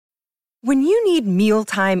When you need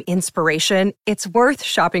mealtime inspiration, it's worth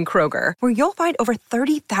shopping Kroger, where you'll find over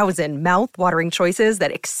 30,000 mouth-watering choices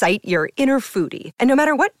that excite your inner foodie. And no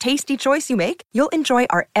matter what tasty choice you make, you'll enjoy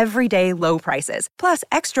our everyday low prices, plus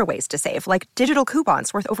extra ways to save, like digital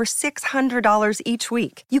coupons worth over $600 each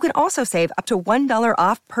week. You can also save up to $1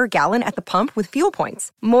 off per gallon at the pump with fuel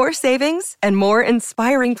points. More savings and more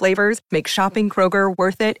inspiring flavors make shopping Kroger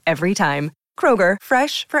worth it every time. Kroger,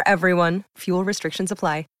 fresh for everyone. Fuel restrictions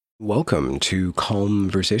apply. Welcome to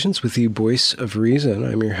Conversations with the Voice of Reason.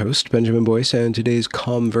 I'm your host, Benjamin Boyce, and today's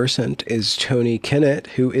conversant is Tony Kinnett,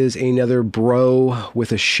 who is another bro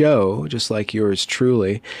with a show, just like yours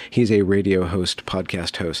truly. He's a radio host,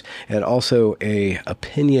 podcast host, and also a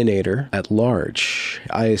opinionator at large.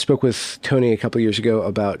 I spoke with Tony a couple years ago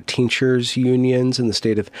about teachers' unions in the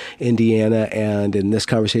state of Indiana, and in this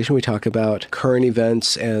conversation we talk about current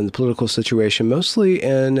events and the political situation, mostly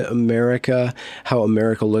in America, how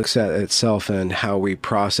America looks at itself and how we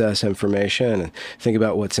process information and think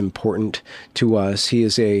about what's important to us. He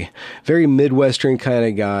is a very Midwestern kind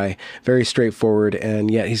of guy, very straightforward,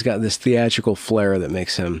 and yet he's got this theatrical flair that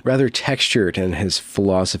makes him rather textured in his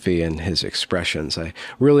philosophy and his expressions. I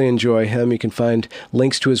really enjoy him. You can find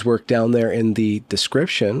links to his work down there in the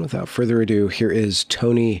description. Without further ado, here is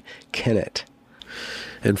Tony Kinnett.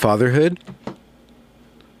 And fatherhood?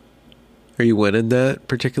 Are you winning that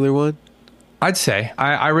particular one? I'd say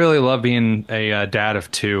I really love being a dad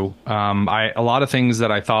of two. A lot of things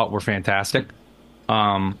that I thought were fantastic.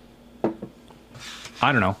 I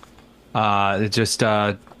don't know. Just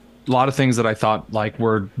a lot of things that I thought like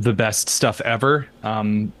were the best stuff ever.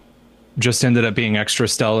 Just ended up being extra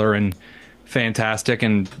stellar and fantastic,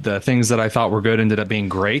 and the things that I thought were good ended up being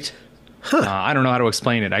great. I don't know how to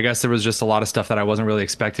explain it. I guess there was just a lot of stuff that I wasn't really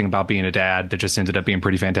expecting about being a dad that just ended up being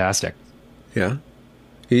pretty fantastic. Yeah.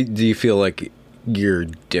 Do you feel like you're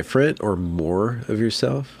different or more of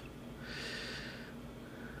yourself?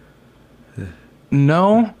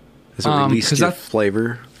 No. Has it released your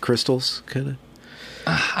flavor crystals, kind of?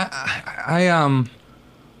 I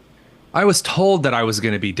was told that I was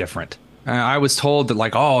going to be different. I was told that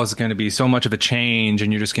like, oh, it's going to be so much of a change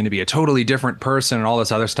and you're just going to be a totally different person and all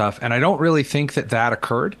this other stuff. And I don't really think that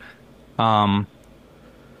occurred. And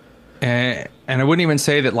I wouldn't even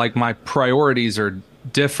say that like my priorities are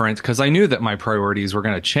different, because I knew that my priorities were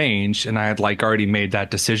going to change and I had like already made that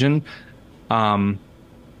decision. So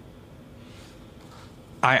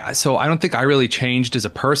I don't think I really changed as a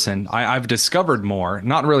person. I've discovered more,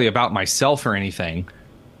 not really about myself or anything.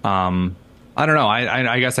 I don't know.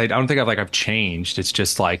 I guess I don't think I've changed. It's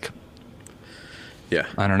just like, yeah,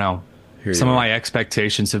 I don't know. Some of my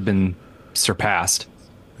expectations have been surpassed.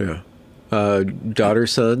 Yeah. Daughter,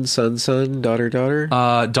 son, daughter, daughter?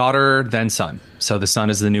 Daughter, then son. So the son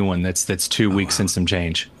is the new one. That's 2 weeks and some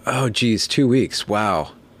change. Oh, geez, 2 weeks.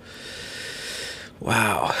 Wow.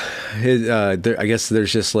 I guess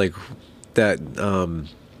there's just like that,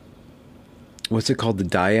 what's it called? The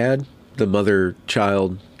dyad? The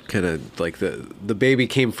mother-child kind of like the baby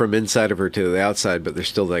came from inside of her to the outside, but there's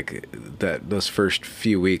still like that, those first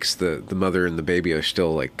few weeks, the mother and the baby are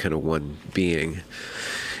still like kind of one being.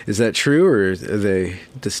 Is that true, or are they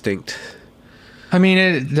distinct? I mean,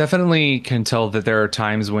 it definitely can tell that there are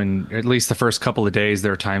times when, at least the first couple of days,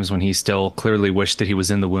 there are times when he still clearly wished that he was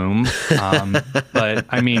in the womb. But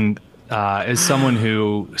I mean, as someone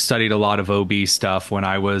who studied a lot of OB stuff when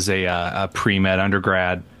I was a pre-med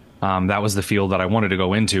undergrad, that was the field that I wanted to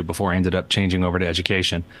go into before I ended up changing over to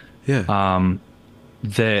education. Yeah.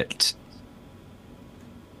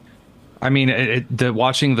 I mean,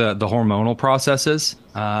 watching the hormonal processes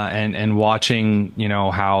and watching, you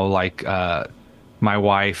know, how like my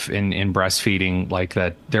wife in breastfeeding, like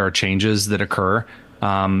that there are changes that occur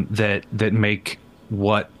that make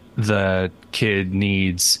what the kid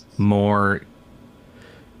needs more.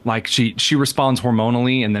 Like she responds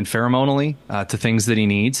hormonally and then pheromonally to things that he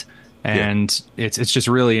needs. And it's just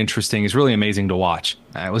really interesting. It's really amazing to watch.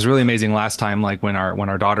 It was really amazing last time, like when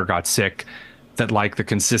our daughter got sick, that like the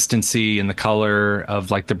consistency and the color of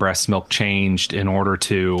like the breast milk changed in order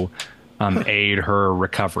to aid her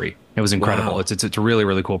recovery. It was incredible. Wow. It's a really,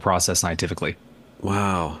 really cool process scientifically.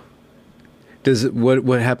 Wow.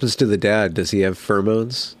 What happens to the dad? Does he have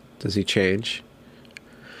pheromones? Does he change?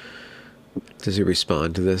 Does he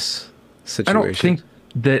respond to this situation? I don't think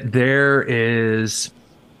that there is,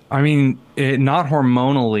 I mean, not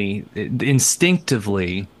hormonally,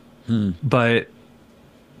 instinctively, but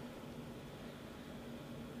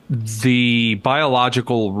the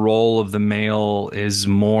biological role of the male is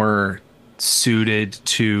more suited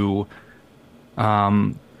to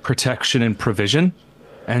protection and provision.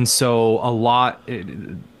 And so a lot,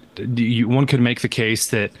 one could make the case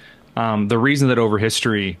that the reason that over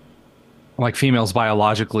history, like females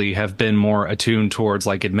biologically have been more attuned towards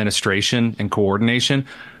like administration and coordination,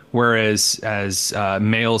 whereas as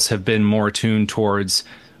males have been more attuned towards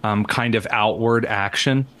kind of outward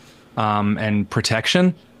action and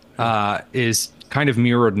protection, is kind of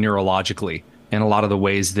mirrored neurologically in a lot of the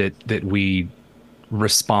ways that we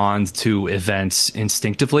respond to events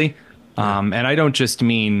instinctively. And I don't just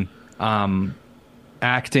mean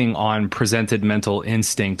acting on presented mental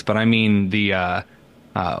instinct, but I mean the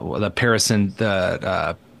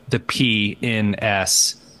P in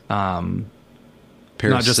S,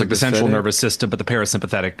 not just like the central nervous system, but the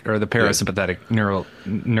parasympathetic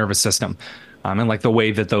nervous system, and like the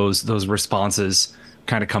way that those responses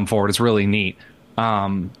kind of come forward is really neat.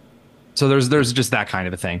 So there's just that kind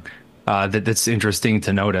of a thing that's interesting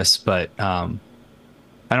to notice, but I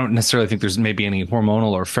don't necessarily think there's maybe any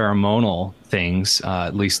hormonal or pheromonal things,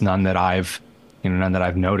 at least none that I've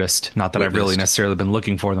noticed. Not that I've really necessarily been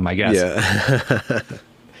looking for them, I guess. Yeah.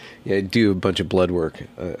 Yeah, I do a bunch of blood work.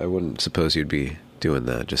 I wouldn't suppose you'd be doing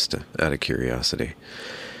that just out of curiosity.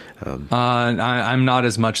 I'm not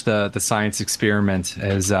as much the science experiment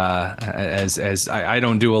as I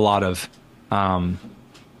don't do a lot of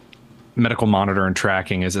medical monitor and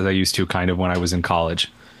tracking as I used to kind of when I was in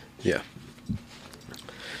college. Yeah.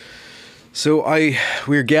 So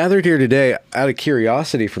we're gathered here today out of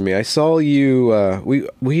curiosity for me. I saw you,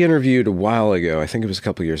 we interviewed a while ago, I think it was a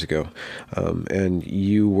couple years ago, and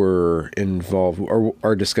you were involved,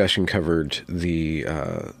 our discussion covered the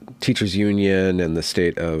teachers union and the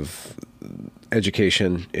state of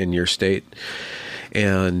education in your state.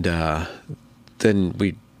 And then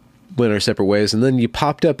we went our separate ways. And then you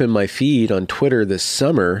popped up in my feed on Twitter this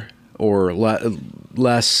summer, or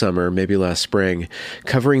last summer, maybe last spring,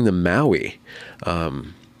 covering the Maui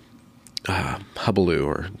hullabaloo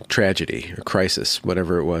or tragedy or crisis,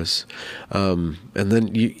 whatever it was. And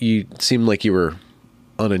then you seemed like you were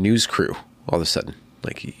on a news crew all of a sudden.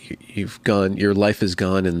 Like your life has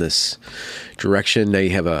gone in this direction. Now you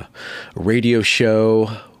have a radio show.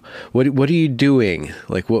 What are you doing?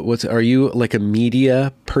 Like are you like a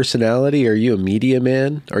media personality? Are you a media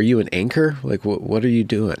man? Are you an anchor? Like what are you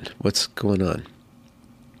doing? What's going on?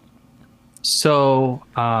 So,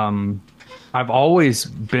 I've always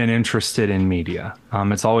been interested in media.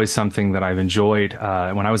 It's always something that I've enjoyed.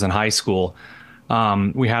 When I was in high school,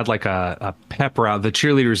 we had like a pep rally. The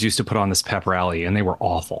cheerleaders used to put on this pep rally, and they were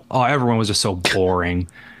awful. Oh, everyone was just so boring.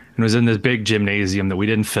 And it was in this big gymnasium that we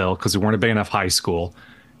didn't fill because we weren't a big enough high school.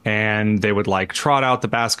 And they would like trot out the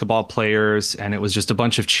basketball players, and it was just a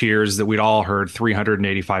bunch of cheers that we'd all heard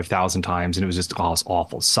 385,000 times, and it was just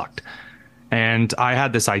awful, sucked. And I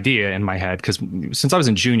had this idea in my head because since I was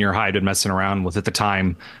in junior high, I'd been messing around with, at the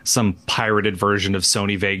time, some pirated version of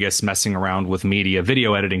Sony Vegas, messing around with media.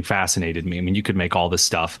 Video editing fascinated me. I mean, you could make all this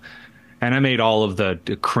stuff. And I made all of the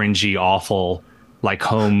cringy, awful, like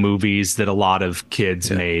home movies that a lot of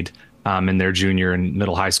kids made in their junior and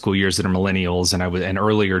middle high school years that are millennials, and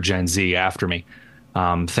earlier Gen Z after me.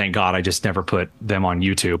 Thank God I just never put them on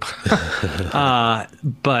YouTube.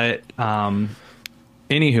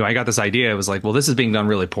 Anywho, I got this idea. I was like, well, this is being done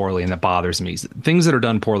really poorly, and that bothers me. Things that are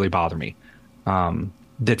done poorly bother me.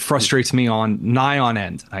 That frustrates me nigh on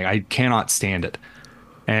end. I cannot stand it.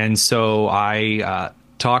 And so I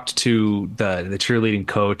talked to the cheerleading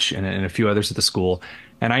coach and a few others at the school,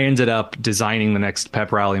 and I ended up designing the next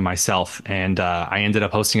pep rally myself. And I ended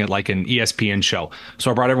up hosting it like an ESPN show.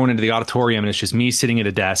 So I brought everyone into the auditorium, and it's just me sitting at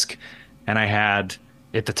a desk. And I had,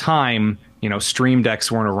 at the time, Stream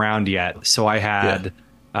Decks weren't around yet. So I had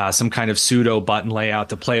some kind of pseudo button layout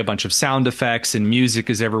to play a bunch of sound effects and music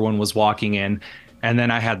as everyone was walking in. And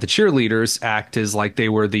then I had the cheerleaders act as like they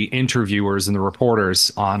were the interviewers and the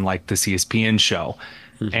reporters on like the ESPN show.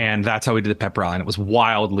 And that's how we did the pep rally. And it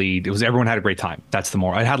was everyone had a great time. That's the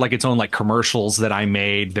moral. It had like its own like commercials that I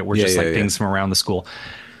made that were just things from around the school.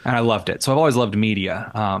 And I loved it. So I've always loved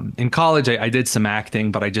media. In college, I did some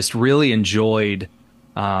acting, but I just really enjoyed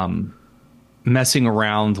messing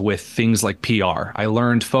around with things like PR. I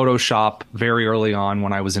learned Photoshop very early on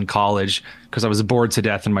when I was in college because I was bored to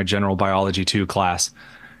death in my general biology 2 class.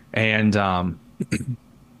 And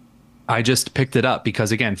I just picked it up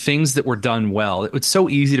because, again, things that were done well, it's so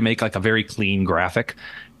easy to make like a very clean graphic.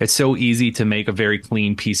 It's so easy to make a very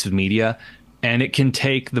clean piece of media. And it can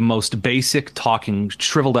take the most basic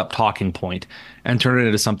shriveled up talking point and turn it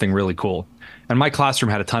into something really cool. And my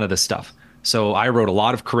classroom had a ton of this stuff. So I wrote a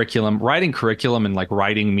lot of curriculum. Writing curriculum and like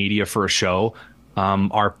writing media for a show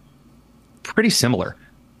are pretty similar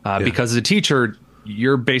because as a teacher,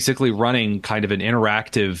 you're basically running kind of an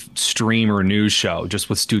interactive stream or news show just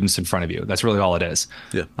with students in front of you. That's really all it is.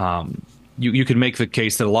 Yeah. You could make the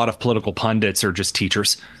case that a lot of political pundits are just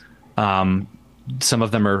teachers. Some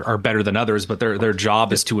of them are better than others, but their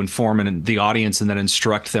job is to inform the audience and then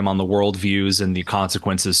instruct them on the worldviews and the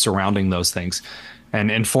consequences surrounding those things, and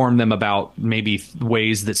inform them about maybe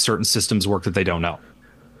ways that certain systems work that they don't know.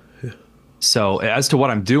 Yeah. So as to what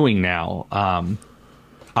I'm doing now,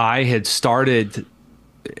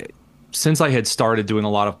 since I had started doing a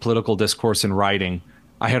lot of political discourse and writing,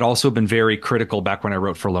 I had also been very critical back when I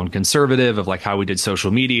wrote for Lone Conservative of like how we did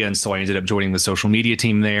social media. And so I ended up joining the social media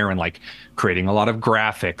team there and like creating a lot of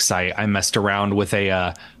graphics. I messed around with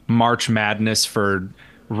a March Madness for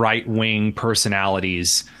right-wing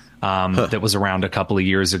personalities that was around a couple of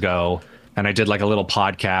years ago. And I did like a little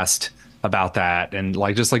podcast about that and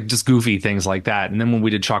just goofy things like that. And then when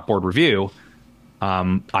we did Chalkboard Review,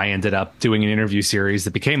 I ended up doing an interview series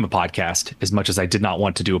that became a podcast, as much as I did not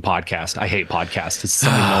want to do a podcast. I hate podcasts. It's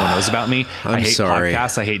something no one knows about me. I hate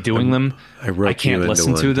podcasts. I hate doing them. I can't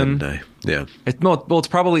listen to them. Yeah. It's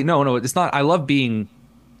probably, no, it's not. I love being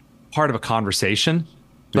part of a conversation,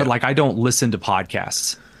 but like I don't listen to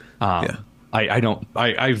podcasts.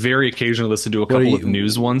 I very occasionally listen to a couple of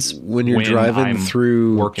news ones. When you're driving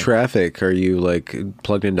through traffic, are you like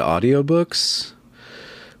plugged into audiobooks?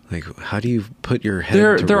 Like, how do you put your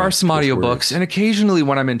head? There are some audiobooks, and occasionally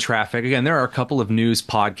when I'm in traffic, again, there are a couple of news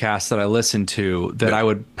podcasts that I listen to that I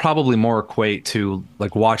would probably more equate to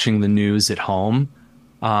like watching the news at home.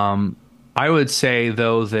 I would say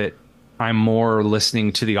though that I'm more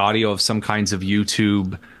listening to the audio of some kinds of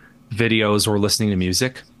YouTube videos or listening to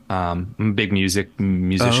music. I'm a big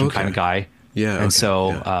musician kind of guy. Yeah. And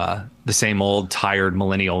the same old tired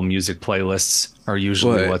millennial music playlists are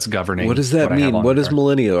usually what's governing. What does that mean? What is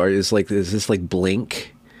millennial? Or is this like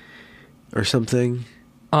Blink or something?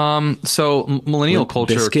 So millennial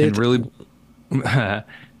culture can really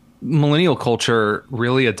millennial culture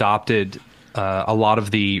really adopted a lot of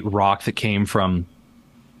the rock that came from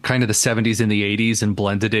kind of the 70s and the 80s and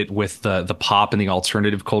blended it with the pop and the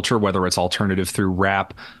alternative culture, whether it's alternative through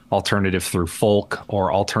rap, alternative through folk,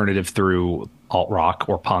 or alternative through alt rock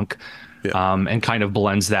or punk, and kind of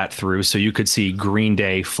blends that through. So you could see Green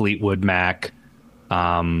Day, Fleetwood Mac,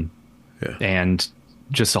 and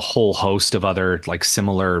just a whole host of other like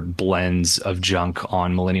similar blends of junk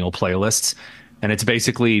on millennial playlists. And it's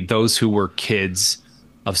basically those who were kids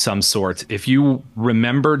of some sort. If you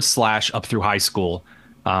remembered / up through high school,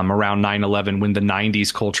 around 9/11, when the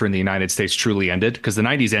 90s culture in the United States truly ended, because the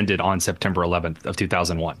 90s ended on September 11th of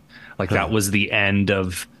 2001. Like that was the end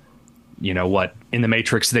of, what in the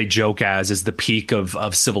Matrix they joke as is the peak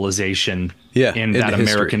of civilization in that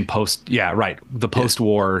American the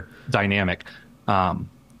post-war dynamic.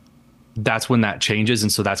 That's when that changes.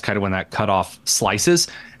 And so that's kind of when that cutoff slices.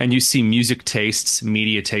 And you see music tastes,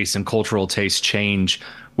 media tastes, and cultural tastes change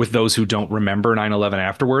with those who don't remember 9/11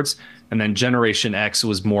 afterwards. And then Generation X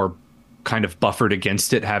was more kind of buffered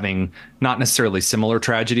against it, having not necessarily similar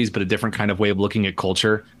tragedies, but a different kind of way of looking at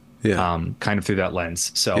culture, kind of through that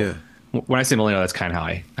lens. So when I say millennial, that's kind of how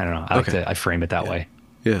I don't know. I frame it that way.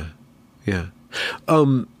 Yeah. Yeah.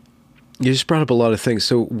 You just brought up a lot of things.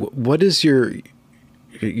 So what is you're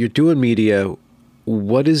doing media.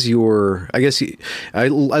 What is your, I guess I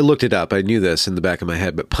looked it up. I knew this in the back of my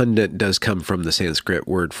head, but pundit does come from the Sanskrit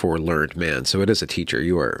word for learned man. So it is a teacher.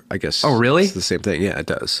 You are, I guess. Oh, really? It's the same thing. Yeah, it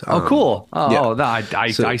does. Oh, cool.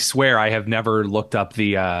 I swear I have never looked up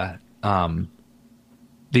the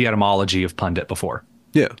etymology of pundit before.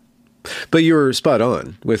 Yeah. But you're spot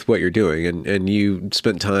on with what you're doing, and you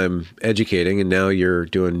spent time educating, and now you're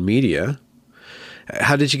doing media.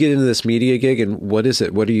 How did you get into this media gig, and what is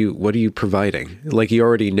it? What are you providing? Like, you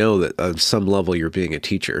already know that on some level you're being a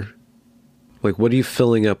teacher. Like, what are you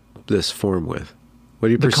filling up this form with? What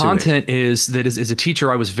are you pursuing? The content is that as a teacher,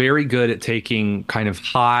 I was very good at taking kind of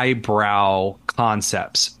highbrow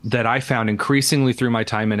concepts that I found increasingly through my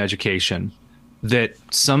time in education that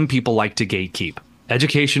some people like to gatekeep.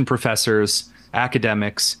 Education professors,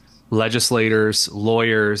 academics, legislators,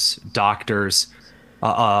 lawyers, doctors,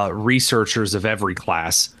 researchers of every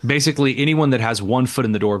class, basically anyone that has one foot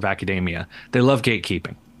in the door of academia, they love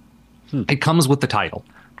gatekeeping. It comes with the title.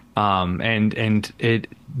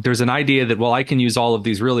 There's an idea that, well, I can use all of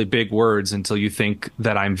these really big words until you think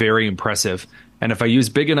that I'm very impressive. And if I use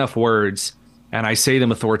big enough words and I say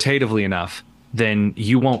them authoritatively enough, then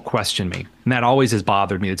you won't question me. And that always has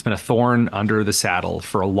bothered me. It's been a thorn under the saddle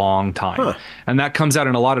for a long time. And that comes out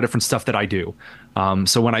in a lot of different stuff that I do.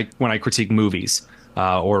 So when I critique movies,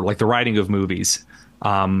 or like the writing of movies,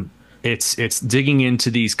 It's digging into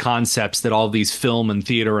these concepts that all these film and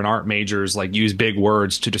theater and art majors like use big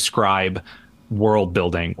words to describe world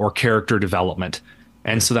building or character development.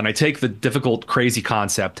 And so then I take the difficult, crazy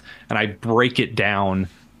concept and I break it down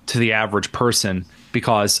to the average person,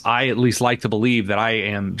 because I at least like to believe that I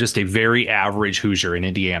am just a very average Hoosier in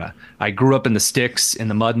Indiana. I grew up in the sticks, in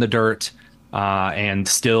the mud and the dirt, and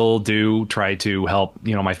still do try to help,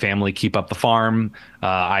 my family keep up the farm.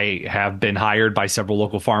 I have been hired by several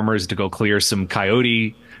local farmers to go clear some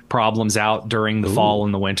coyote problems out during the fall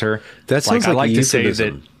and the winter. That sounds I like like a to say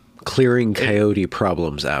euphemism. Clearing coyote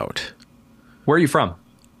problems out. Where are you from?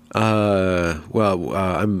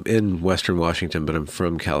 I'm in Western Washington, but I'm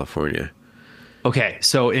from California. Okay,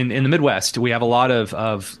 so in the Midwest, we have a lot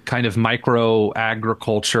of kind of micro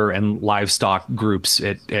agriculture and livestock groups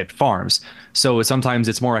at farms. So sometimes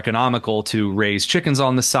it's more economical to raise chickens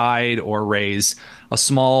on the side or raise a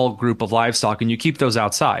small group of livestock, and you keep those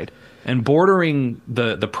outside. And bordering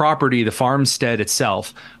the property, the farmstead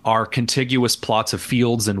itself, are contiguous plots of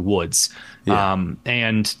fields and woods. Yeah.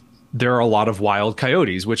 And there are a lot of wild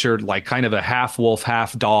coyotes, which are like kind of a half wolf,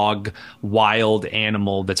 half dog, wild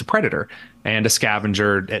animal that's a predator and a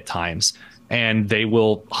scavenger at times. And they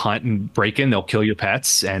will hunt and break in. They'll kill your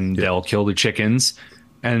pets and they'll kill the chickens.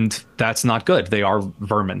 And that's not good. They are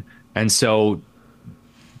vermin. And so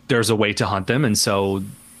there's a way to hunt them. And so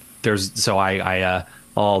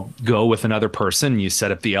I'll go with another person. You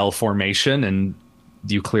set up the L formation and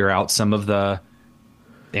you clear out some of the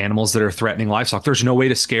animals that are threatening livestock. There's no way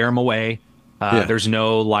to scare them away. There's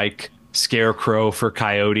no like scarecrow for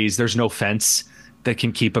coyotes. There's no fence that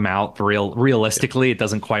can keep them out. Realistically, it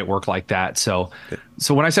doesn't quite work like that. So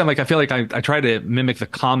when I say I feel like I try to mimic the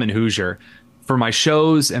common Hoosier for my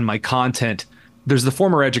shows and my content. There's the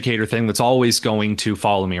former educator thing that's always going to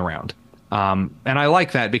follow me around. And I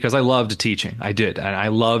like that because I loved teaching. I did. And I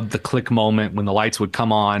loved the click moment when the lights would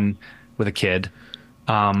come on with a kid.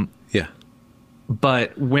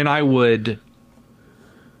 But when I would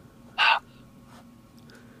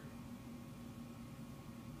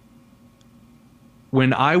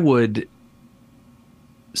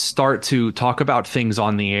start to talk about things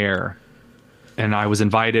on the air, and I was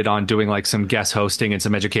invited on doing like some guest hosting and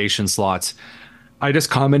some education slots, I just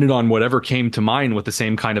commented on whatever came to mind with the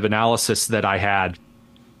same kind of analysis that I had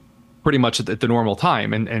pretty much at the normal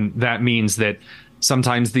time. And that means that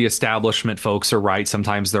sometimes the establishment folks are right,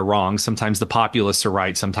 sometimes they're wrong, sometimes the populists are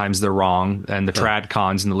right, sometimes they're wrong, and the trad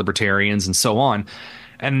cons and the libertarians and so on.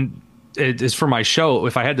 And it is for my show,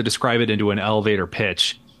 if I had to describe it into an elevator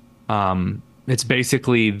pitch, it's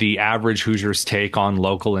basically the average Hoosier's take on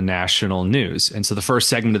local and national news. And so the first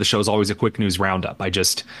segment of the show is always a quick news roundup. I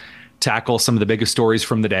just tackle some of the biggest stories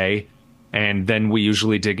from the day, and then we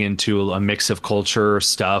usually dig into a mix of culture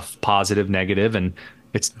stuff, positive, negative, and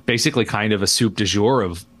it's basically kind of a soup du jour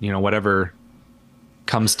of, whatever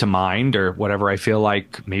comes to mind or whatever I feel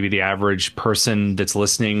like maybe the average person that's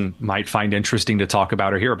listening might find interesting to talk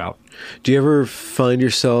about or hear about. Do you ever find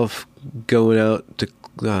yourself going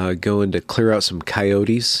to clear out some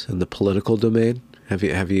coyotes in the political domain? Have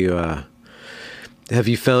you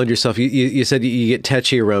found yourself? You said you get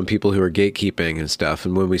touchy around people who are gatekeeping and stuff.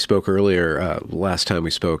 And when we spoke earlier, last time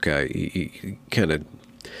we spoke, you kind of.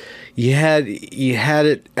 You had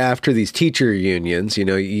it after these teacher unions.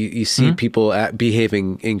 You see people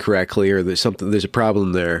behaving incorrectly, or there's a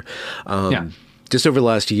problem there. Just over the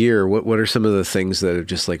last year, what are some of the things that have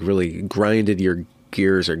just like really grinded your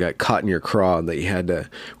gears or got caught in your craw that you had to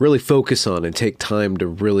really focus on and take time to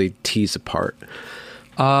really tease apart?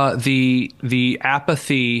 The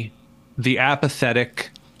apathy, the apathetic,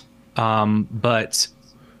 but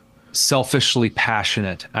selfishly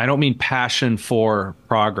passionate. I don't mean passion for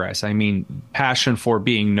progress. I mean passion for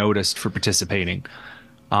being noticed, for participating.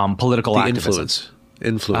 Political activism.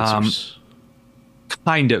 Influencers.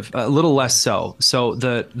 Kind of, a little less so. So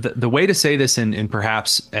the way to say this in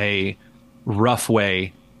perhaps a rough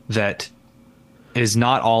way that is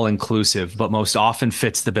not all inclusive, but most often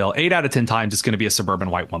fits the bill. 8 out of 10 times it's going to be a suburban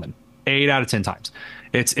white woman. 8 out of 10 times.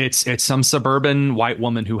 It's some suburban white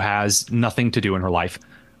woman who has nothing to do in her life.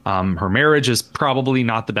 Her marriage is probably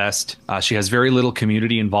not the best. She has very little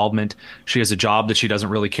community involvement. She has a job that she doesn't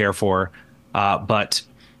really care for. But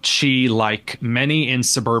she, like many in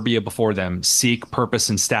suburbia before them, seek purpose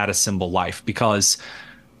and status symbol life, because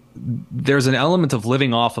there's an element of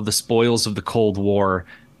living off of the spoils of the Cold War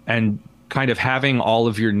and kind of having all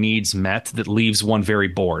of your needs met that leaves one very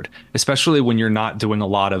bored, especially when you're not doing a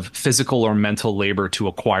lot of physical or mental labor to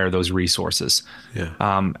acquire those resources.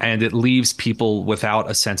 And it leaves people without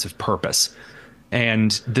a sense of purpose.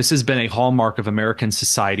 And this has been a hallmark of American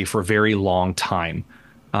society for a very long time.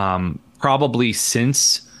 probably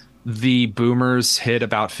since the boomers hit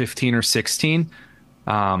about 15 or 16.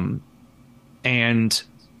 And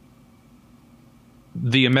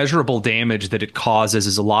the immeasurable damage that it causes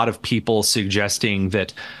is a lot of people suggesting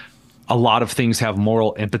that a lot of things have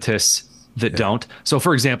moral impetus that don't. So,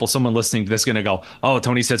 for example, someone listening to this is going to go, "Oh,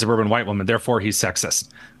 Tony said suburban white woman, therefore he's sexist."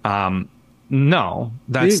 No,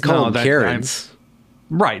 that's you call them Karens.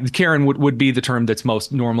 Right. Karen would be the term that's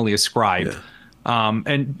most normally ascribed. Yeah.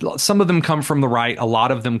 And some of them come from the right. A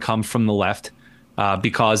lot of them come from the left.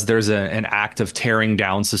 Because there's an act of tearing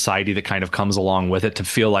down society that kind of comes along with it, to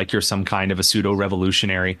feel like you're some kind of a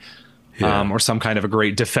pseudo-revolutionary, or some kind of a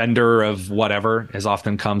great defender of whatever, as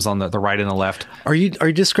often comes on the right and the left. Are you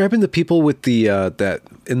describing the people with the that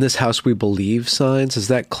 "In this house we believe" signs? Is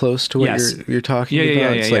that close to what you're talking about?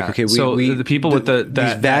 Yeah, it's like, okay, so the people with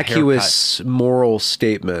these vacuous moral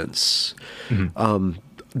statements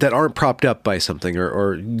that aren't propped up by something,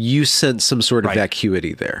 or you sense some sort of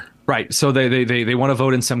vacuity there. Right. So they want to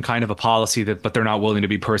vote in some kind of a policy but they're not willing to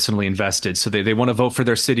be personally invested. So they want to vote for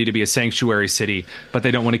their city to be a sanctuary city, but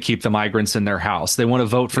they don't want to keep the migrants in their house. They want to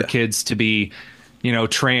vote for kids to be,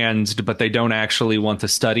 transed, but they don't actually want to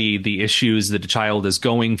study the issues that a child is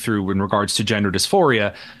going through in regards to gender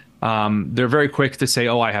dysphoria. They're very quick to say,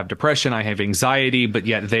 "Oh, I have depression, I have anxiety," but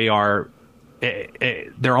yet they're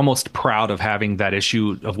almost proud of having that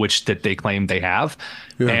issue of which that they claim they have.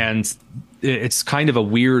 Yeah. And it's kind of a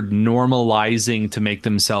weird normalizing to make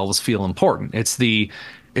themselves feel important. It's the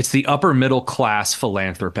upper middle class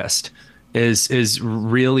philanthropist is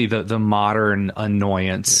really the modern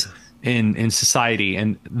annoyance in society.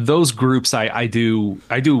 And those groups I do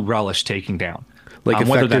relish taking down. Like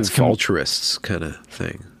effective altruists kind of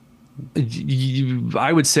thing.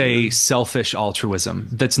 I would say selfish altruism.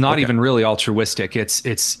 That's not even really altruistic.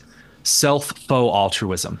 It's self-faux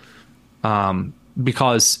altruism.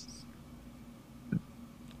 Because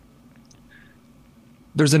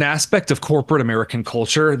there's an aspect of corporate American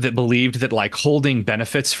culture that believed that like holding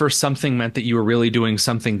benefits for something meant that you were really doing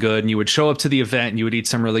something good, and you would show up to the event and you would eat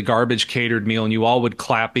some really garbage catered meal and you all would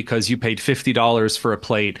clap because you paid $50 for a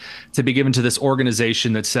plate to be given to this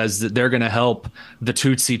organization that says that they're going to help the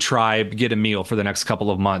Tutsi tribe get a meal for the next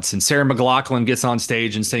couple of months. And Sarah McLachlan gets on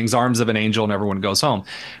stage and sings "Arms of an Angel" and everyone goes home.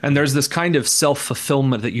 And there's this kind of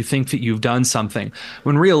self-fulfillment that you think that you've done something,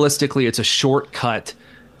 when realistically it's a shortcut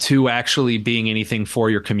to actually being anything for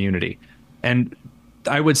your community. And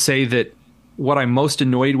I would say that what I'm most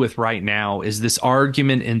annoyed with right now is this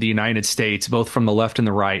argument in the United States, both from the left and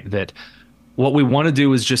the right, that what we want to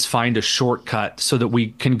do is just find a shortcut so that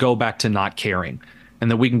we can go back to not caring, and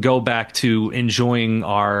that we can go back to enjoying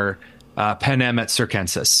our panem et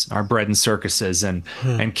circenses, our bread and circuses, and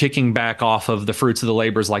kicking back off of the fruits of the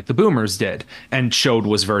labors like the boomers did and showed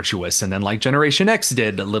was virtuous, and then like Generation X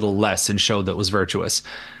did a little less and showed that was virtuous.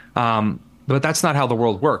 But that's not how the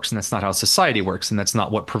world works, and that's not how society works, and that's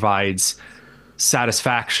not what provides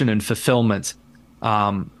satisfaction and fulfillment.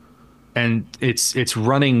 And it's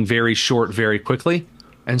running very short very quickly.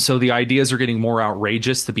 And so the ideas are getting more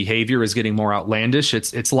outrageous. The behavior is getting more outlandish.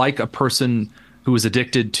 It's like a person who is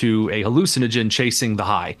addicted to a hallucinogen chasing the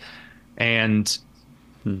high, and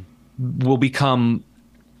will become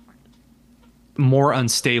more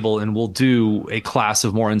unstable and will do a class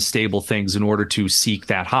of more unstable things in order to seek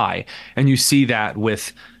that high. And you see that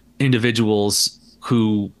with individuals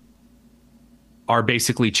who are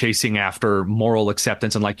basically chasing after moral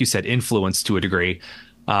acceptance and, like you said, influence to a degree,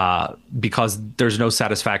 because there's no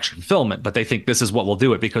satisfaction fulfillment, but they think this is what will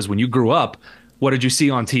do it. Because when you grew up, what did you see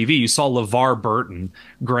on TV? You saw LeVar Burton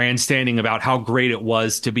grandstanding about how great it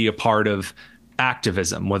was to be a part of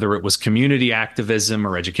activism, whether it was community activism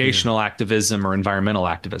or educational activism or environmental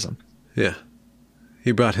activism. Yeah.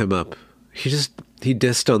 He brought him up. He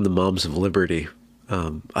dissed on the Moms of Liberty.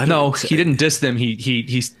 He didn't diss them.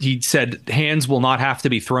 He said hands will not have to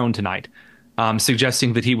be thrown tonight,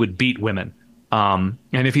 suggesting that he would beat women. And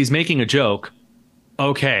if he's making a joke,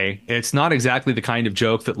 okay, it's not exactly the kind of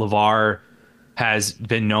joke that LeVar has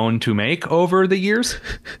been known to make over the years.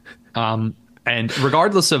 And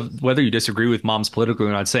regardless of whether you disagree with moms politically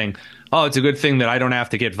or not, saying, "Oh, it's a good thing that I don't have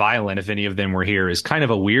to get violent if any of them were here," is kind of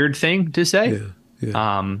a weird thing to say.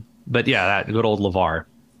 But yeah, that good old LeVar.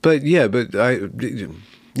 But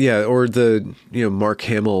or the Mark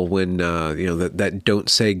Hamill when that "don't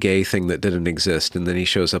say gay" thing that didn't exist, and then he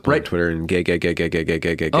shows up on Twitter and gay,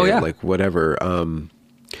 oh, yeah. like whatever.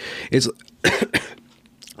 It's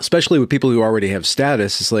especially with people who already have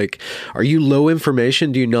status, it's like, are you low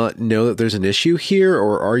information? Do you not know that there's an issue here?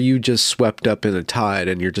 Or are you just swept up in a tide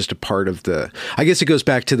and you're just a part of I guess it goes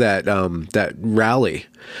back to that rally,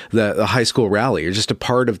 the high school rally. You're just a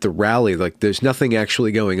part of the rally. Like there's nothing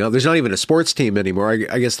actually going on. There's not even a sports team anymore.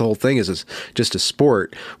 I guess the whole thing is just a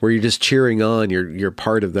sport where you're just cheering on. You're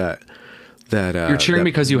part of that. You're cheering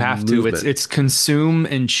because you have movement. To. It's consume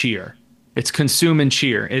and cheer. It's consume and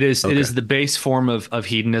cheer. It is the base form of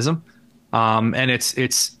hedonism, and it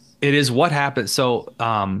is what happens. So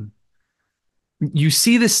you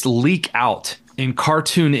see this leak out in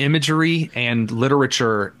cartoon imagery and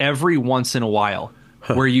literature every once in a while,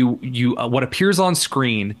 where you what appears on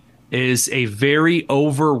screen is a very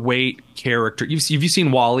overweight character. Have you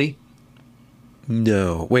seen WALL-E?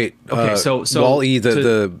 No, wait. Okay, so WALL-E,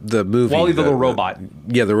 the movie, WALL-E, the little robot.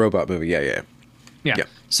 Yeah, the robot movie. Yeah.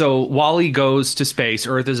 So WALL-E goes to space.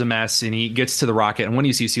 Earth is a mess, and he gets to the rocket. And when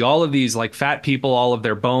you see all of these like fat people, all of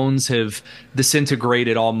their bones have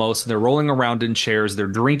disintegrated almost. And they're rolling around in chairs. They're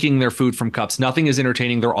drinking their food from cups. Nothing is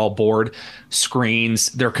entertaining. They're all bored. Screens.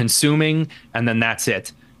 They're consuming, and then that's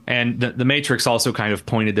it. And the Matrix also kind of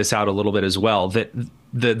pointed this out a little bit as well. That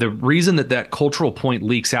the reason that cultural point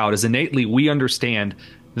leaks out is innately we understand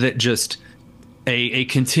that just a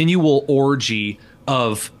continual orgy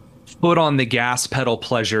of foot on the gas pedal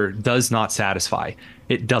pleasure does not satisfy.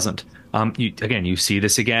 It doesn't. You see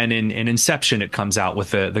this again in Inception. It comes out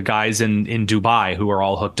with the guys in Dubai who are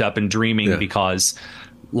all hooked up and dreaming because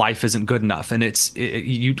life isn't good enough. And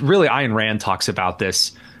really, Ayn Rand talks about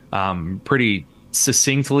this pretty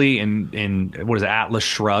succinctly in what is it, Atlas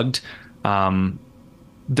Shrugged.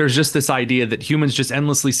 There's just this idea that humans just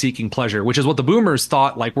endlessly seeking pleasure, which is what the boomers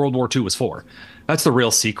thought like World War II was for. That's the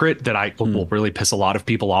real secret that will really piss a lot of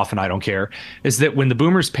people off, and I don't care, is that when the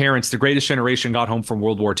boomers' parents, the greatest generation, got home from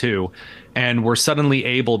World War II and were suddenly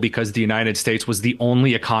able, because the United States was the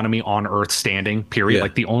only economy on Earth standing, period,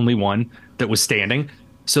 like the only one that was standing.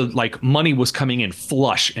 So like money was coming in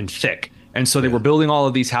flush and thick. And so they were building all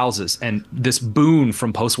of these houses and this boon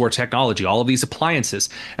from post-war technology, all of these appliances,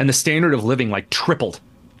 and the standard of living like tripled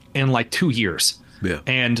in like 2 years.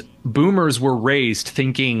 And boomers were raised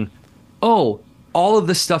thinking, oh, all of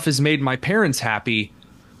this stuff has made my parents happy,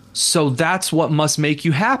 so that's what must make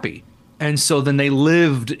you happy. And so then they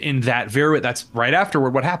lived in that's right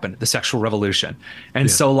afterward what happened, the sexual revolution.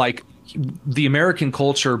 And so like the American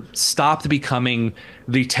culture stopped becoming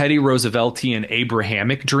the Teddy Rooseveltian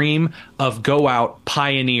Abrahamic dream of go out,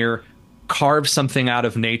 pioneer, carve something out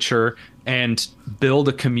of nature, and build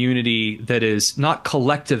a community that is not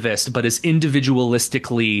collectivist, but is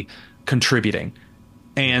individualistically contributing,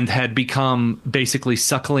 and had become basically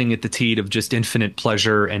suckling at the teat of just infinite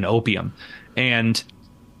pleasure and opium. And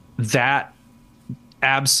that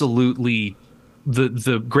absolutely,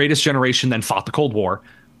 the greatest generation then fought the Cold War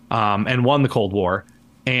and won the Cold War.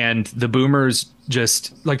 And the boomers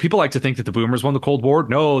just, like, people like to think that the boomers won the Cold War.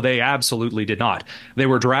 No, they absolutely did not. They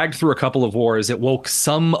were dragged through a couple of wars. It woke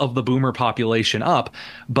some of the boomer population up,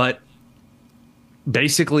 but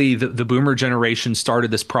basically the boomer generation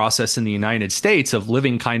started this process in the United States of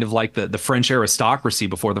living kind of like the French aristocracy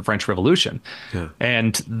before the French Revolution.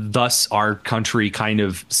 And thus our country kind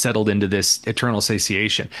of settled into this eternal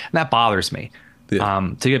satiation. And that bothers me.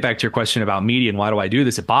 To get back to your question about media and why do I do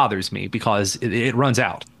this, it bothers me because it runs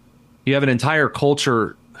out. You have an entire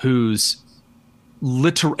culture whose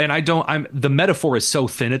the metaphor is so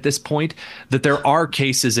thin at this point that there are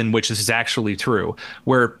cases in which this is actually true,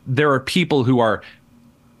 where there are people who are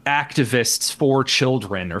activists for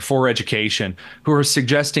children or for education who are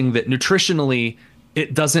suggesting that nutritionally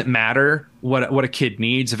it doesn't matter what a kid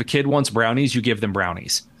needs. If a kid wants brownies, you give them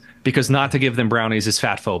brownies. Because not to give them brownies is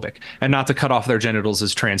fat phobic, and not to cut off their genitals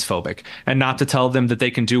is transphobic, and not to tell them that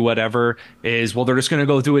they can do whatever is, well, they're just going to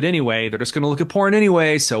go do it anyway. They're just going to look at porn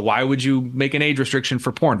anyway. So why would you make an age restriction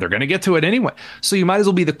for porn? They're going to get to it anyway. So you might as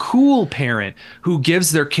well be the cool parent who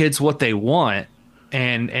gives their kids what they want,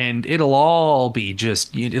 and it'll all be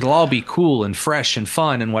cool and fresh and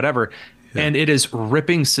fun and whatever. And it is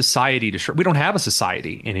ripping society to we don't have a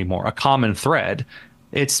society anymore, a common thread.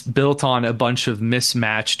 It's built on a bunch of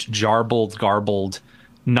mismatched, garbled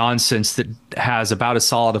nonsense that has about as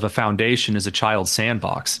solid of a foundation as a child's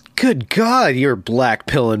sandbox. Good God, you're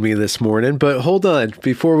black-pilling me this morning. But hold on,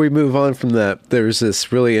 before we move on from that, there's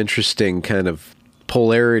this really interesting kind of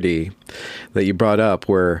polarity that you brought up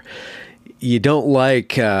where you don't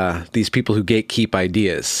like these people who gatekeep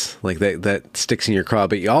ideas, like that sticks in your craw,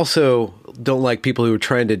 but you also don't like people who are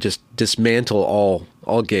trying to just dismantle all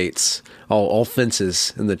gates, all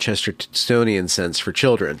fences in the Chestertonian sense for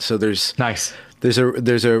children. So there's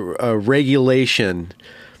a regulation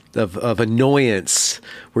of annoyance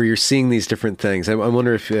where you're seeing these different things. I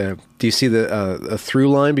wonder if do you see a through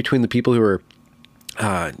line between the people who are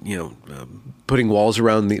putting walls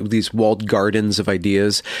around these walled gardens of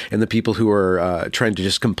ideas and the people who are trying to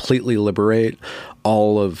just completely liberate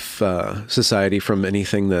all of society from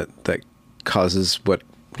anything that causes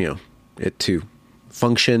it to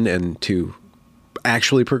function and to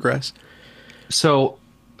actually progress? So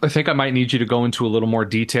I think I might need you to go into a little more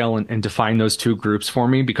detail and define those two groups for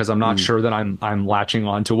me, because I'm not sure that I'm latching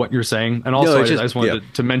on to what you're saying. And also, I just wanted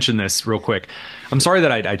to mention this real quick. I'm sorry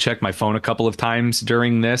that I checked my phone a couple of times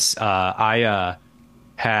during this. My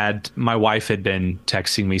wife had been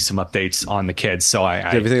texting me some updates on the kids. So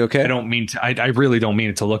Is everything okay? I really don't mean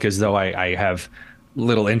it to look as though I have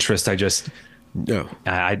little interest. I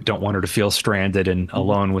don't want her to feel stranded and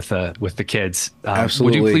alone with the kids.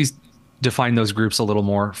 Absolutely. Would you please define those groups a little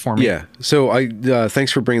more for me? Yeah. So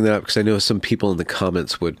thanks for bringing that up, because I know some people in the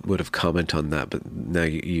comments would have commented on that, but now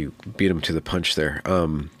you beat them to the punch there.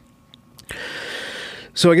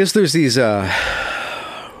 So I guess there's these.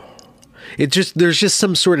 There's just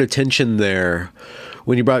some sort of tension there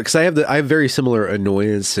when you brought, because I have very similar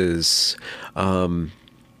annoyances.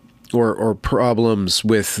 Or problems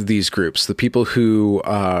with these groups, the people who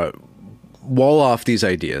wall off these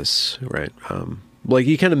ideas, right? Like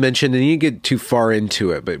you kind of mentioned, and you get too far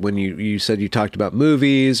into it, but when you said you talked about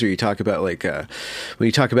movies, or you talk about when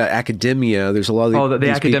you talk about academia, there's a lot of the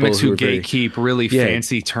academics who gatekeep really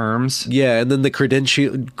fancy terms. Yeah, and then the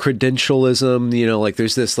credentialism, like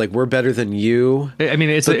there's this we're better than you. I mean,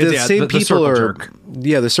 the circle jerk.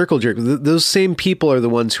 Yeah, the circle jerk. Those same people are the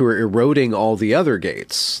ones who are eroding all the other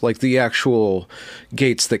gates, like the actual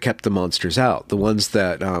gates that kept the monsters out, the ones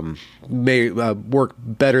that may work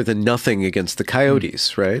better than nothing against the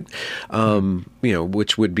coyotes, right?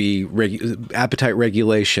 Which would be appetite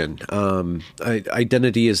regulation.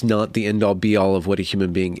 Identity is not the end all be all of what a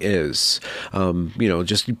human being is.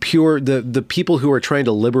 Just pure, the people who are trying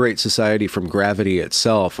to liberate society from gravity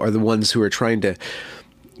itself are the ones who are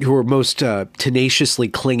most tenaciously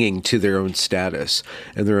clinging to their own status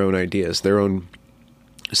and their own ideas, their own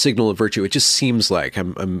signal of virtue. It just seems like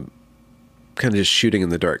I'm kind of just shooting in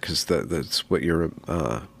the dark, because that's what you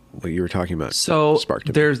were talking about. So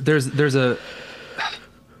there's a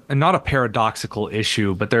not a paradoxical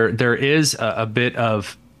issue, but there is a bit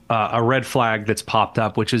of a red flag that's popped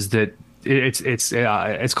up, which is that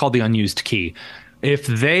it's called the unused key. If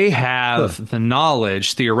they have the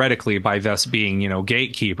knowledge, theoretically, by thus being,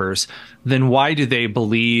 gatekeepers, then why do they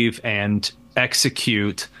believe and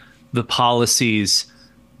execute the policies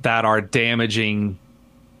that are damaging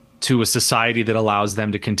to a society that allows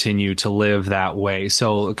them to continue to live that way?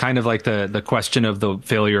 So kind of like the question of the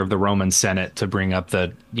failure of the Roman Senate, to bring up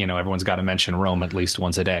everyone's got to mention Rome at least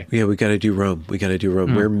once a day. Yeah, we got to do Rome.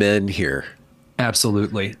 We're men here.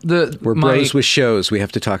 Absolutely. We're bros with shows. We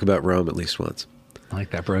have to talk about Rome at least once. I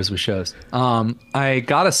like that, bros with shows. I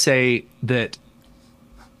gotta say that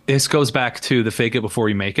this goes back to the fake it before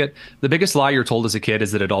you make it. The biggest lie you're told as a kid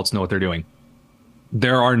is that adults know what they're doing.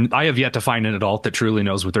 I have yet to find an adult that truly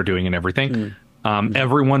knows what they're doing and everything.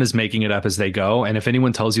 Everyone is making it up as they go, and if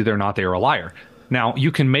anyone tells you they're not, they are a liar. Now,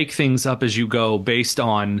 you can make things up as you go based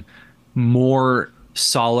on more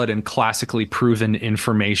solid and classically proven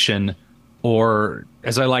information, or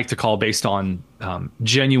as I like to call, based on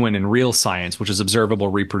genuine and real science, which is observable,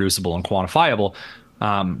 reproducible, and quantifiable.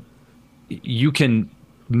 You can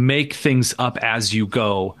make things up as you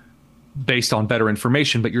go based on better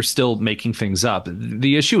information, but you're still making things up.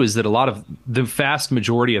 The issue is that the vast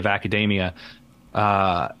majority of academia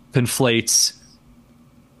conflates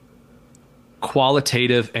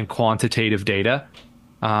qualitative and quantitative data.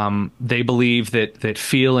 They believe that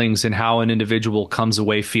feelings and how an individual comes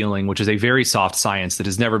away feeling, which is a very soft science that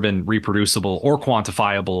has never been reproducible or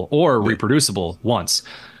quantifiable or reproducible once.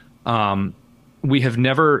 We have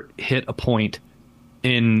never hit a point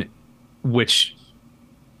in which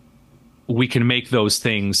we can make those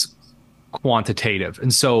things quantitative.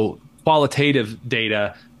 And so qualitative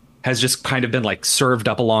data has just kind of been served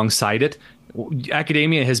up alongside it.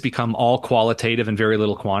 Academia has become all qualitative and very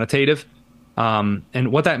little quantitative.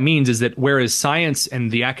 And what that means is that whereas science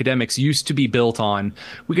and the academics used to be built on,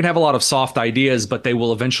 we can have a lot of soft ideas, but they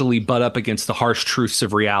will eventually butt up against the harsh truths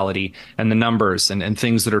of reality and the numbers and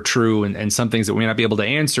things that are true and some things that we may not be able to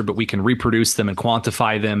answer, but we can reproduce them and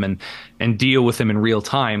quantify them and deal with them in real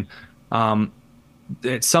time.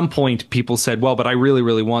 At some point, people said, well, but I really,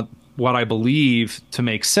 really want what I believe to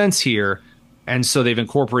make sense here. And so they've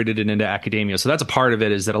incorporated it into academia. So that's a part of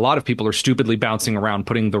it, is that a lot of people are stupidly bouncing around,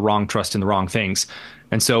 putting the wrong trust in the wrong things.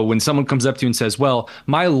 And so when someone comes up to you and says, well,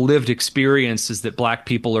 my lived experience is that black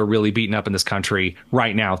people are really beaten up in this country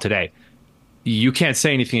right now today, you can't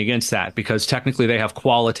say anything against that, because technically they have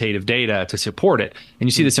qualitative data to support it. And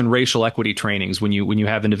you see this in racial equity trainings when you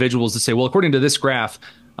have individuals that say, well, according to this graph,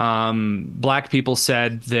 black people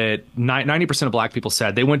said that 90% of black people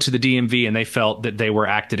said they went to the DMV and they felt that they were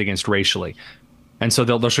acted against racially. And so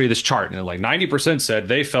they'll show you this chart, and they're like, 90% said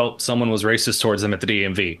they felt someone was racist towards them at the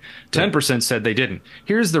DMV. 10% said they didn't.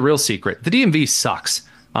 Here's the real secret. The DMV sucks.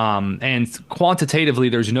 And quantitatively,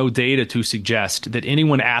 there's no data to suggest that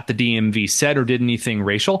anyone at the DMV said or did anything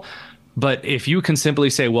racial. But if you can simply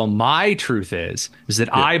say, well, my truth is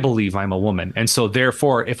that I believe I'm a woman. And so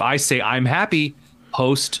therefore, if I say I'm happy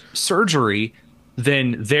post surgery,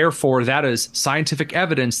 then therefore that is scientific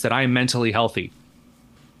evidence that I'm mentally healthy.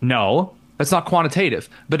 No, that's not quantitative.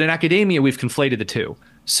 But in academia, we've conflated the two.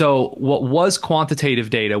 So what was quantitative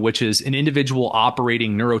data, which is an individual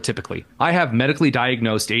operating neurotypically. I have medically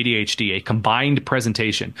diagnosed ADHD, a combined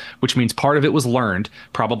presentation, which means part of it was learned,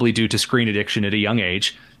 probably due to screen addiction at a young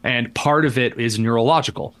age, and part of it is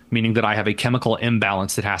neurological, meaning that I have a chemical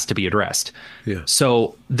imbalance that has to be addressed. Yeah.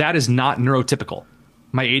 So that is not neurotypical.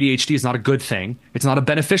 My ADHD is not a good thing. It's not a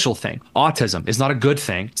beneficial thing. Autism is not a good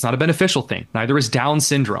thing. It's not a beneficial thing. Neither is Down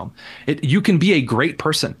syndrome. You can be a great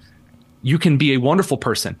person. You can be a wonderful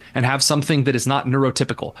person and have something that is not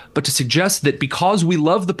neurotypical. But to suggest that because we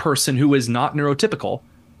love the person who is not neurotypical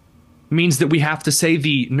means that we have to say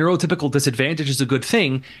the neurotypical disadvantage is a good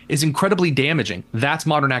thing is incredibly damaging. That's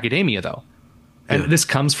modern academia, though. And this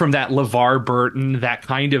comes from that LeVar Burton, that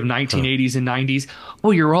kind of 1980s and 90s.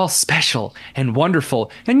 Oh, you're all special and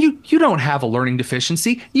wonderful. And you don't have a learning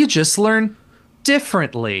deficiency. You just learn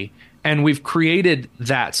differently. And we've created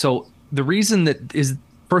that. So the reason that is,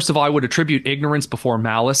 first of all, I would attribute ignorance before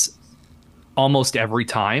malice almost every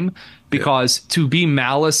time, because to be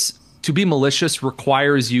malicious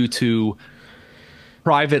requires you to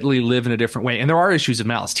privately live in a different way. And there are issues of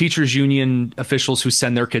malice. Teachers union officials who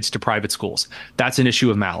send their kids to private schools, that's an issue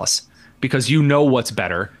of malice, because you know what's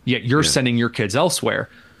better, yet you're sending your kids elsewhere.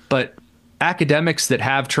 But academics that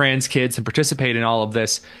have trans kids and participate in all of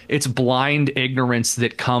this, it's blind ignorance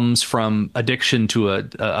that comes from addiction to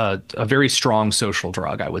a very strong social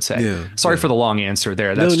drug, I would say. Sorry for the long answer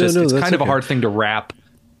there. That's it's kind of a hard thing to wrap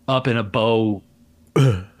up in a bow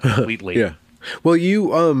completely. Well,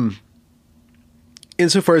 you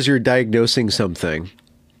insofar as you're diagnosing something,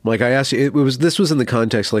 like I asked you, this was in the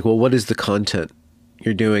context like, well, what is the content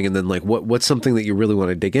you're doing? And then like, what's something that you really want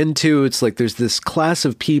to dig into? It's like, there's this class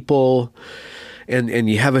of people and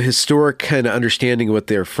you have a historic kind of understanding of what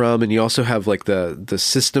they're from. And you also have like the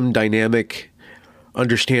system dynamic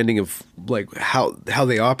understanding of like how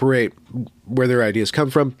they operate, where their ideas come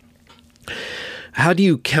from. How do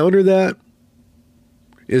you counter that?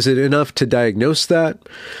 Is it enough to diagnose that?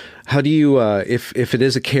 How do you, if it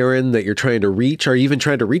is a Karen that you're trying to reach, are you even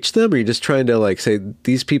trying to reach them? Or are you just trying to like say,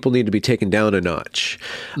 these people need to be taken down a notch?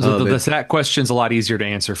 That question's a lot easier to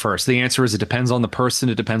answer first. The answer is it depends on the person.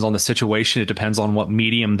 It depends on the situation. It depends on what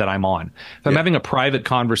medium that I'm on. If I'm having a private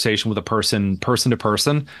conversation with a person to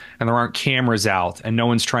person, and there aren't cameras out and no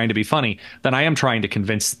one's trying to be funny, then I am trying to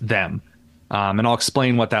convince them. And I'll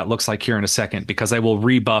explain what that looks like here in a second, because I will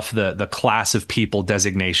rebuff the class of people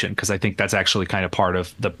designation, because I think that's actually kind of part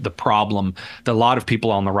of the problem that a lot of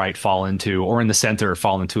people on the right fall into, or in the center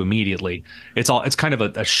fall into immediately. It's kind of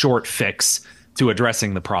a short fix to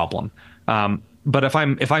addressing the problem. But if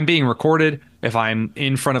I'm being recorded, if I'm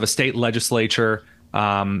in front of a state legislature,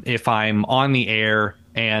 if I'm on the air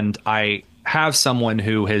and I have someone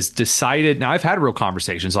who has decided, now I've had real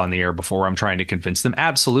conversations on the air before, I'm trying to convince them,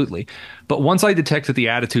 absolutely. But once I detect that the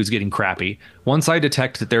attitude's getting crappy, once I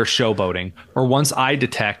detect that they're showboating, or once I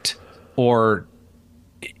detect or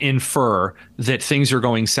infer that things are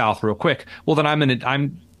going south real quick, well, then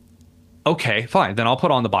I'm okay, fine. Then I'll put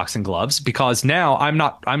on the boxing gloves, because now I'm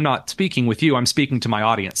not speaking with you. I'm speaking to my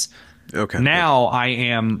audience. Okay. Now I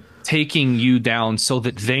am taking you down so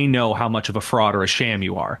that they know how much of a fraud or a sham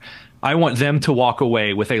you are. I want them to walk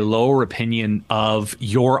away with a lower opinion of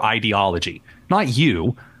your ideology, not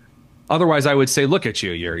you. Otherwise, I would say, look at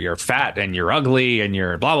you. You're fat and you're ugly and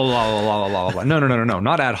you're blah, blah, blah, blah, blah, blah, blah. No.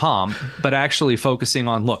 Not ad hom, but actually focusing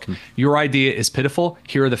on, look, your idea is pitiful.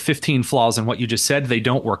 Here are the 15 flaws in what you just said. They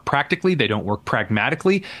don't work practically. They don't work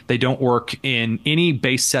pragmatically. They don't work in any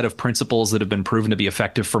base set of principles that have been proven to be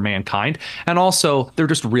effective for mankind. And also, they're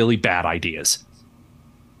just really bad ideas.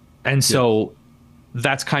 And so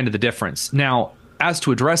that's kind of the difference. Now, as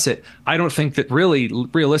to address it, I don't think that really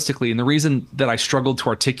realistically, and the reason that I struggled to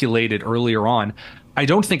articulate it earlier on, I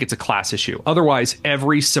don't think it's a class issue. Otherwise,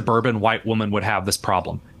 every suburban white woman would have this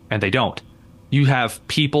problem, and they don't. You have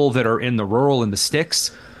people that are in the rural and the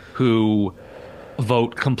sticks who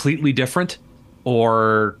vote completely different,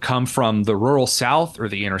 or come from the rural South or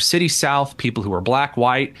the inner city South, people who are black,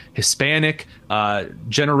 white, Hispanic,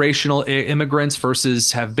 generational immigrants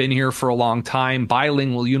versus have been here for a long time,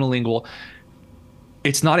 bilingual, unilingual.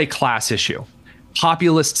 It's not a class issue.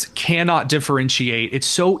 Populists cannot differentiate. It's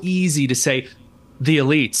so easy to say the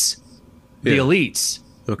elites, the elites,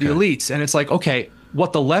 the elites. And it's like, okay,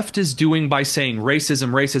 what the left is doing by saying racism,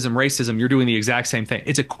 racism, racism, you're doing the exact same thing.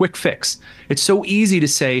 It's a quick fix. It's so easy to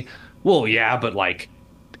say, well, yeah, but like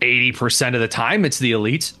 80% of the time it's the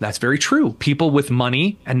elites. That's very true. People with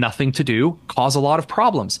money and nothing to do cause a lot of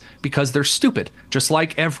problems because they're stupid, just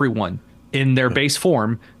like everyone in their base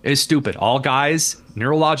form is stupid. All guys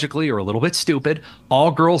neurologically are a little bit stupid. All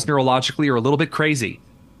girls neurologically are a little bit crazy.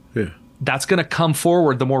 Yeah. That's going to come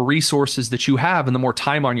forward. The more resources that you have and the more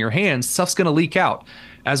time on your hands, stuff's going to leak out.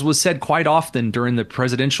 As was said quite often during the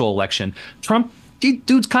presidential election, Trump,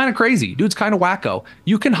 dude's kind of crazy. Dude's kind of wacko.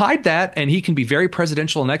 You can hide that, and he can be very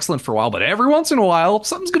presidential and excellent for a while, but every once in a while,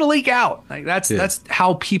 something's going to leak out. Like that's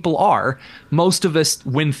how people are. Most of us,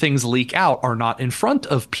 when things leak out, are not in front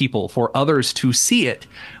of people for others to see it.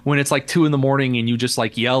 When it's like 2 a.m. and you just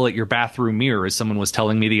like yell at your bathroom mirror, as someone was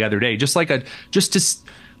telling me the other day,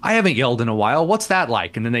 I haven't yelled in a while. What's that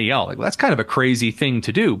like? And then they yell. Like, well, that's kind of a crazy thing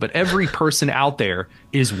to do. But every person out there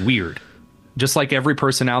is weird. Just like every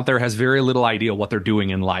person out there has very little idea what they're doing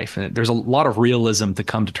in life. And there's a lot of realism to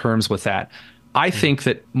come to terms with that. I think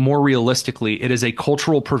that more realistically, it is a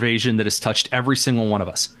cultural pervasion that has touched every single one of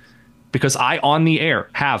us. Because I, on the air,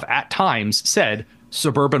 have at times said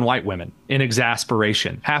suburban white women in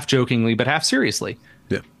exasperation, half jokingly, but half seriously.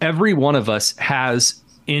 Yeah. Every one of us has,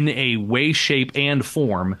 in a way, shape, and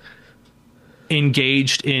form,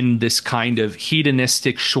 engaged in this kind of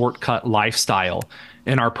hedonistic shortcut lifestyle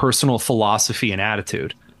in our personal philosophy and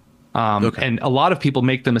attitude. And a lot of people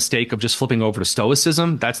make the mistake of just flipping over to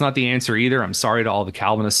Stoicism. That's not the answer either. I'm sorry to all the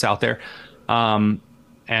Calvinists out there.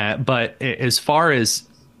 But as far as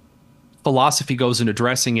philosophy goes in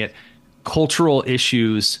addressing it, cultural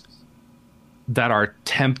issues that are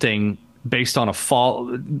tempting based on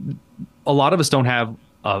a lot of us don't have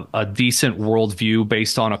a decent worldview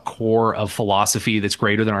based on a core of philosophy that's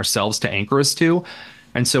greater than ourselves to anchor us to.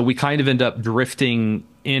 And so we kind of end up drifting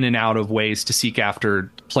in and out of ways to seek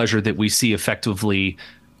after pleasure that we see effectively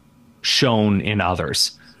shown in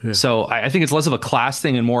others. Yeah. So I think it's less of a class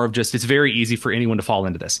thing and more of just, it's very easy for anyone to fall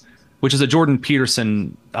into this, which is a Jordan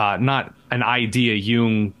Peterson, not an idea.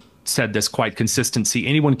 Jung said this quite consistently.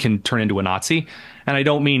 Anyone can turn into a Nazi. And I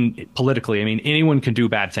don't mean politically. I mean, anyone can do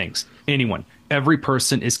bad things. Anyone. Every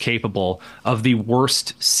person is capable of the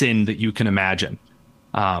worst sin that you can imagine.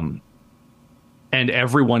 And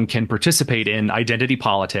everyone can participate in identity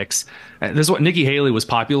politics. And this is what Nikki Haley was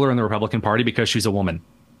popular in the Republican Party because she's a woman.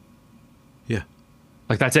 Yeah.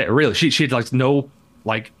 Like, that's it. Really. She had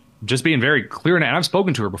just being very clear. And I've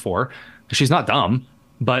spoken to her before. She's not dumb,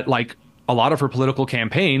 but like a lot of her political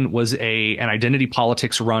campaign was an identity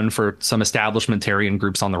politics run for some establishmentarian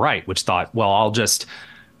groups on the right, which thought, well, I'll just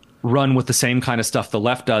run with the same kind of stuff the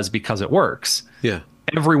left does because it works. Yeah.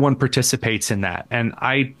 Everyone participates in that. And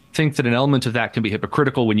I think that an element of that can be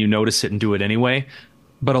hypocritical when you notice it and do it anyway.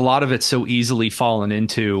 But a lot of it's so easily fallen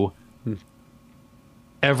into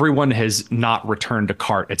everyone has not returned a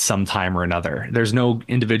cart at some time or another. There's no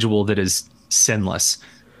individual that is sinless.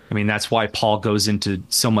 I mean, that's why Paul goes into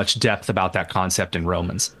so much depth about that concept in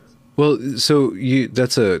Romans. Well, so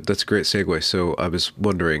that's a great segue. So I was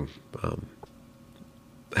wondering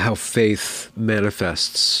how faith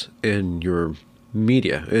manifests in your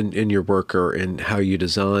media, in your work, or in how you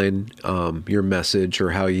design your message,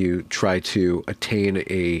 or how you try to attain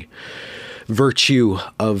a virtue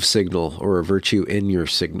of signal, or a virtue in your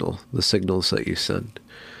signal, the signals that you send.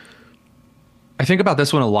 I think about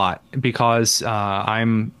this one a lot because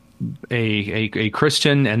I'm a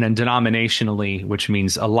Christian, and then denominationally, which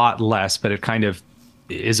means a lot less, but it kind of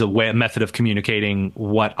is a method of communicating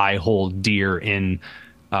what I hold dear in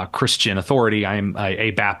Christian authority. I'm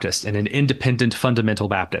a Baptist, and an independent fundamental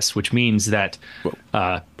Baptist, which means that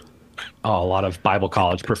a lot of Bible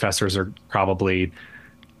college professors are probably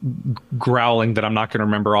growling that I'm not going to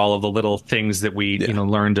remember all of the little things that we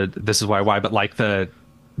learned. This is why, but like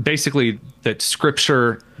basically that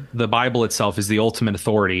Scripture, the Bible itself, is the ultimate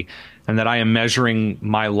authority, and that I am measuring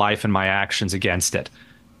my life and my actions against it.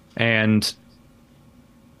 And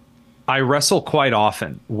I wrestle quite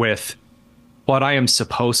often with what I am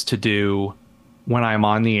supposed to do when I'm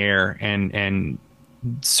on the air and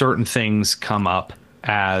certain things come up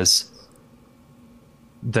as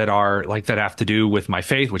that are like that have to do with my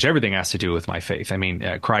faith, which everything has to do with my faith. I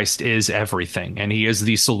mean, Christ is everything, and he is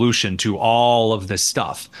the solution to all of this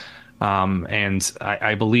stuff. And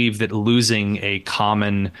I believe that losing a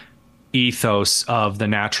common ethos of the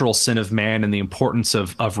natural sin of man and the importance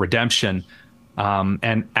of redemption,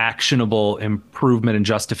 and actionable improvement and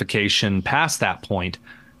justification past that point,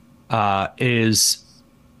 is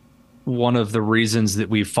one of the reasons that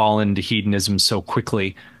we've fallen into hedonism so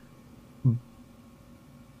quickly.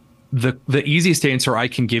 The easiest answer I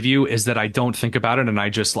can give you is that I don't think about it, and I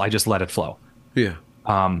just let it flow. Yeah.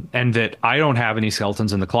 And that I don't have any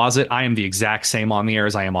skeletons in the closet. I am the exact same on the air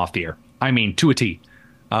as I am off the air. I mean, to a T.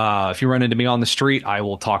 If you run into me on the street, I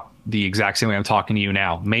will talk the exact same way I'm talking to you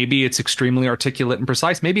now. Maybe it's extremely articulate and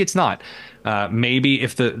precise. Maybe it's not. Maybe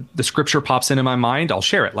if the scripture pops into my mind, I'll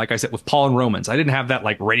share it. Like I said, with Paul and Romans, I didn't have that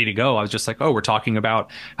like ready to go. I was just like, oh, we're talking about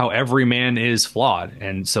how every man is flawed.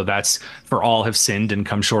 And so that's for all have sinned and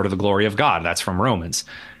come short of the glory of God. That's from Romans.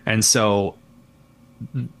 And so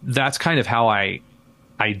that's kind of how I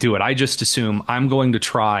do it. I just assume I'm going to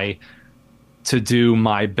try to do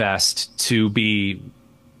my best to be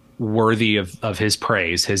worthy of his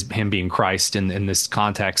praise, him being Christ in this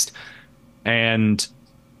context. And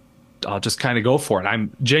I'll just kind of go for it.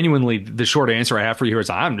 I'm genuinely, the short answer I have for you here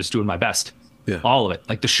is I'm just doing my best. Yeah. All of it.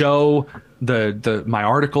 Like the show, my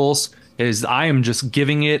articles, is I am just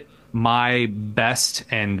giving it my best.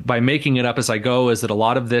 And by making it up as I go, is that a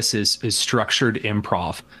lot of this is structured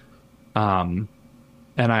improv.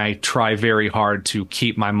 And I try very hard to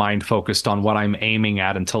keep my mind focused on what I'm aiming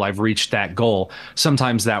at until I've reached that goal.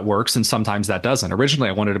 Sometimes that works and sometimes that doesn't. Originally,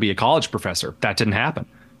 I wanted to be a college professor. That didn't happen.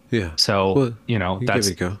 Yeah. So, well, that's...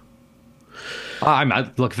 Give it a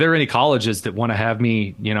go. Look, if there are any colleges that want to have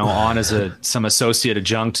me, on as some associate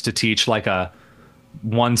adjunct to teach like a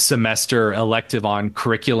 1 semester elective on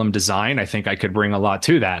curriculum design, I think I could bring a lot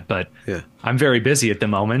to that. But yeah. I'm very busy at the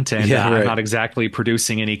moment, and right. I'm not exactly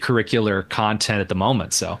producing any curricular content at the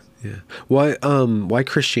moment. So, yeah. Why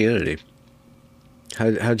Christianity?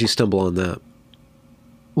 How'd you stumble on that?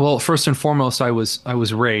 Well, first and foremost, I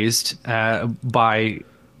was raised by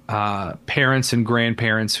parents and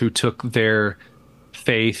grandparents who took their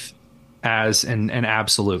faith as an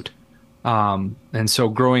absolute. And so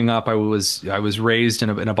growing up, I was raised in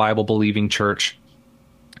a Bible believing church.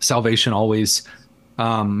 Salvation always,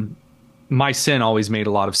 my sin always made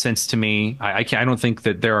a lot of sense to me. I don't think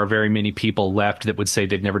that there are very many people left that would say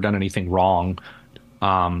they've never done anything wrong.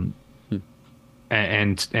 And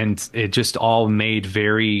it just all made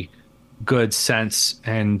very good sense.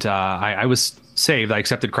 And, I was saved. I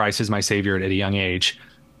accepted Christ as my savior at a young age.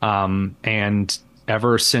 And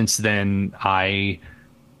ever since then,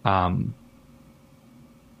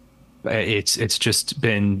 it's just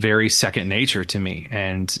been very second nature to me,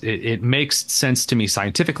 and it makes sense to me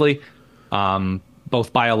scientifically,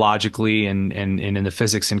 both biologically and in the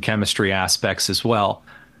physics and chemistry aspects as well.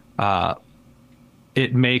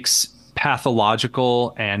 It makes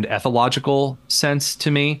pathological and ethological sense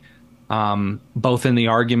to me, both in the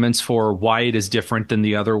arguments for why it is different than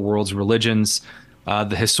the other world's religions,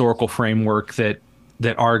 the historical framework that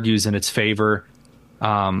argues in its favor,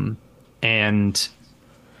 and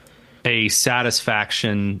a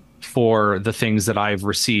satisfaction for the things that I've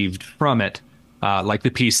received from it, like the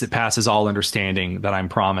peace that passes all understanding that I'm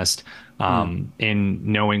promised, in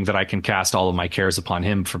knowing that I can cast all of my cares upon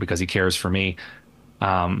him because he cares for me.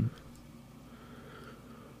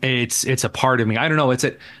 It's a part of me. I don't know.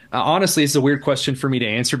 Honestly, it's a weird question for me to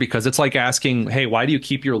answer because it's like asking, hey, why do you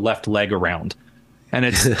keep your left leg around? And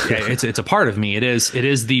it's a part of me. It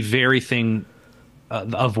is the very thing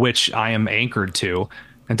of which I am anchored to.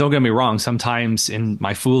 And don't get me wrong, sometimes in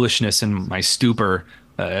my foolishness and my stupor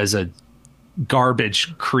as a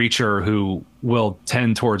garbage creature who will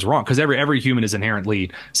tend towards wrong, because every human is inherently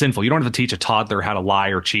sinful. You don't have to teach a toddler how to lie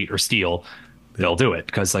or cheat or steal. They'll do it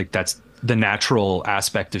because like that's the natural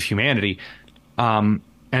aspect of humanity. And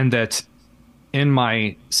that in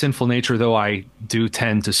my sinful nature, though I do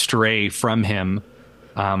tend to stray from him,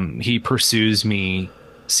 he pursues me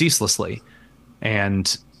ceaselessly.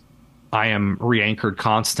 And I am re-anchored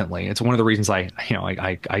constantly. It's one of the reasons I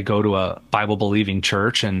go to a Bible believing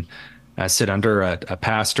church and sit under a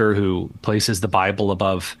pastor who places the Bible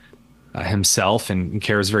above himself and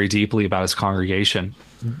cares very deeply about his congregation.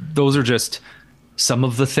 Those are just some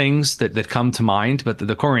of the things that come to mind, but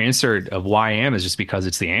the core answer of why I am is just because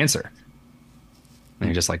it's the answer.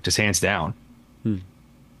 And just hands down.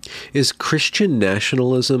 Is Christian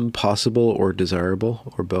nationalism possible or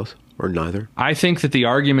desirable, or both, or neither? I think that the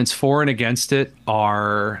arguments for and against it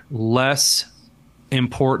are less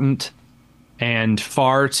important and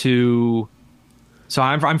far too. So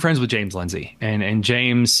I'm friends with James Lindsay, and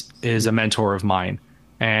James is a mentor of mine,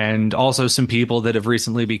 and also some people that have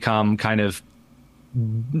recently become kind of,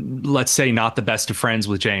 let's say, not the best of friends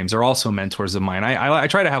with James are also mentors of mine. I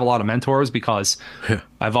try to have a lot of mentors because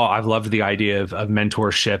I've loved the idea of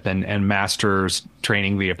mentorship and masters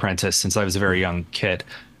training the apprentice since I was a very young kid.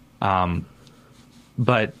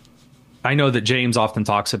 But I know that James often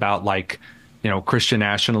talks about, like, Christian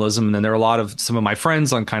nationalism. And then there are a lot of some of my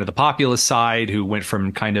friends on kind of the populist side who went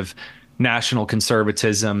from kind of national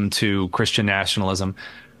conservatism to Christian nationalism.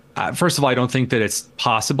 First of all, I don't think that it's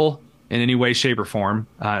possible in any way, shape, or form.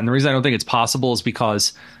 And the reason I don't think it's possible is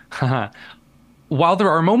because while there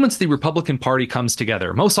are moments the Republican Party comes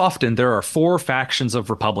together, most often there are four factions of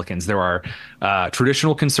Republicans. There are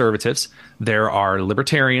traditional conservatives. There are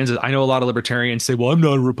libertarians. I know a lot of libertarians say, well, I'm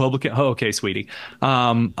not a Republican. Oh, okay, sweetie.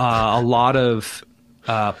 A lot of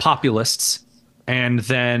populists, and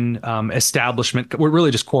then establishment. We're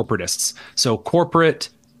really just corporatists. So corporate,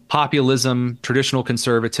 populism, traditional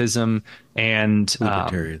conservatism, and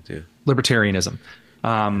libertarianism.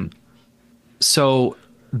 So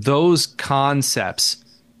those concepts,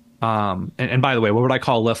 and by the way, what would I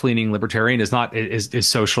call left-leaning libertarian is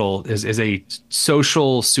a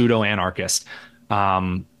social pseudo-anarchist.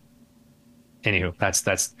 Anywho,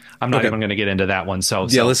 that's I'm not even going to get into that one. So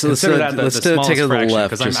let's take it to the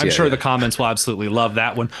left, because I'm sure the comments will absolutely love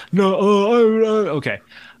that one. No, okay.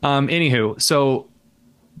 Anywho, so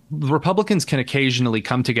the Republicans can occasionally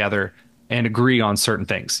come together and agree on certain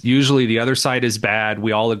things. Usually the other side is bad.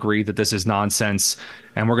 We all agree that this is nonsense,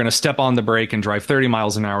 and we're going to step on the brake and drive 30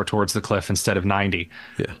 miles an hour towards the cliff instead of 90.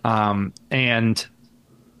 Yeah. And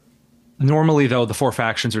normally, though, the four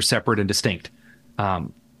factions are separate and distinct.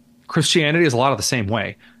 Christianity is a lot of the same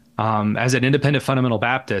way. As an independent fundamental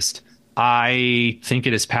Baptist, I think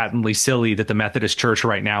it is patently silly that the Methodist Church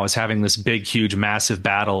right now is having this big, huge, massive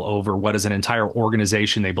battle over what is an entire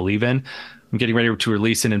organization they believe in. I'm getting ready to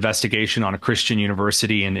release an investigation on a Christian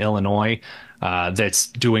university in Illinois that's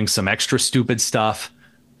doing some extra stupid stuff.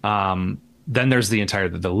 Then there's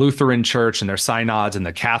the Lutheran Church and their synods, and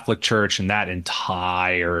the Catholic Church, and that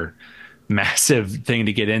entire massive thing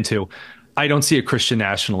to get into. I don't see a Christian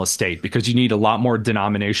nationalist state because you need a lot more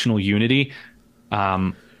denominational unity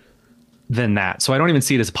than that. So I don't even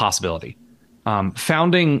see it as a possibility.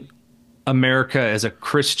 Founding America as a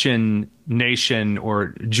Christian nation,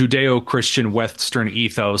 or Judeo-Christian Western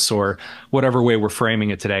ethos, or whatever way we're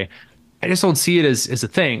framing it today, I just don't see it as a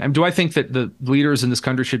thing. Do I think that the leaders in this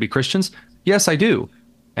country should be Christians? Yes, I do.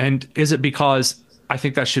 And is it because I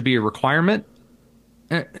think that should be a requirement?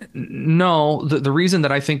 No. The reason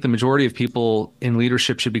that I think the majority of people in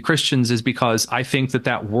leadership should be Christians is because I think that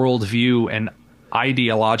worldview and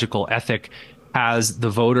ideological ethic has the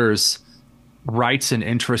voters' rights and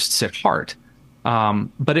interests at heart.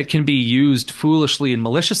 But it can be used foolishly and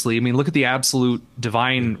maliciously. I mean, look at the absolute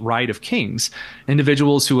divine right of kings,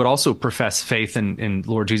 individuals who would also profess faith in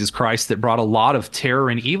Lord Jesus Christ, that brought a lot of terror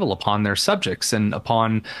and evil upon their subjects and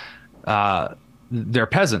upon their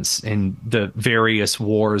peasants in the various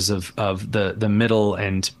wars of the Middle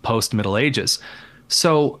and post-Middle Ages.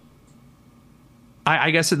 So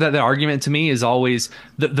I guess that the argument to me is always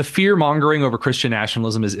the fear-mongering over Christian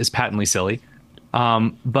nationalism is patently silly.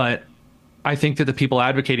 But I think that the people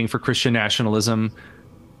advocating for Christian nationalism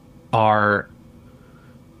are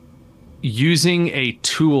using a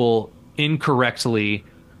tool incorrectly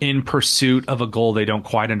in pursuit of a goal they don't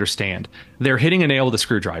quite understand. They're hitting a nail with a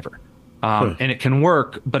screwdriver. And it can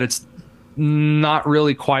work, but it's not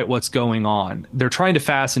really quite what's going on. They're trying to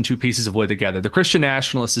fasten two pieces of wood together. The Christian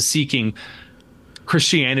nationalist is seeking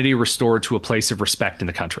Christianity restored to a place of respect in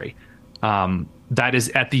the country. That is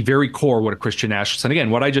at the very core what a Christian nationalist, and again,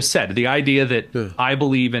 what I just said, the idea that I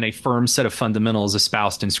believe in a firm set of fundamentals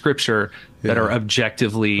espoused in Scripture that are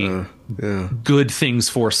objectively good things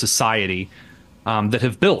for society, that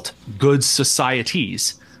have built good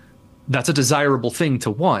societies. That's a desirable thing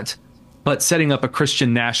to want. But setting up a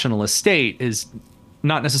Christian nationalist state is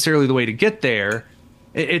not necessarily the way to get there.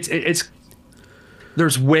 It's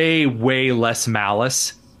there's way less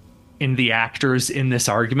malice in the actors in this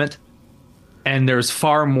argument, and there's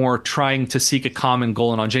far more trying to seek a common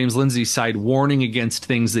goal. And on James Lindsay's side, warning against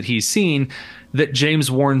things that he's seen that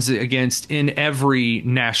James warns against in every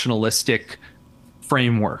nationalistic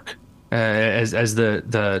framework, as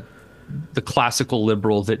the the classical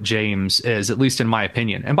liberal that James is, at least in my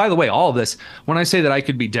opinion. And by the way, all of this, when I say that I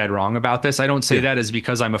could be dead wrong about this, I don't say that as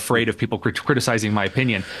because I'm afraid of people criticizing my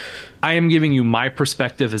opinion. I am giving you my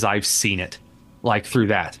perspective as I've seen it, like through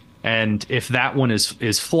that. And if that one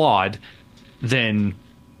is flawed, then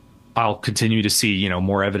I'll continue to see, you know,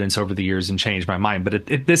 more evidence over the years and change my mind. But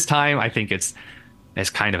at this time, I think it's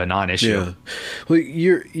kind of a non-issue. Yeah. Well,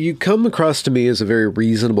 you come across to me as a very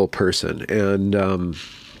reasonable person, and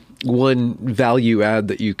one value add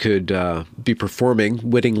that you could be performing,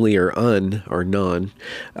 wittingly or non,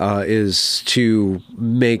 is to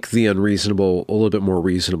make the unreasonable a little bit more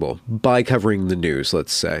reasonable by covering the news,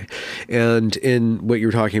 let's say. And in what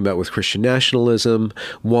you're talking about with Christian nationalism,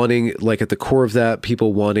 wanting, like at the core of that,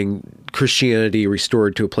 people wanting Christianity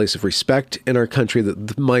restored to a place of respect in our country,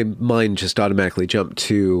 that my mind just automatically jumped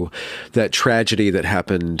to that tragedy that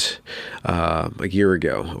happened a year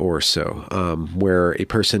ago or so, where a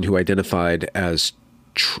person who identified as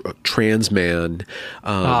trans man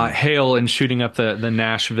Hale and shooting up the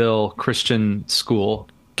Nashville Christian school,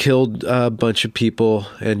 killed a bunch of people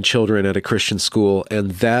and children at a Christian school,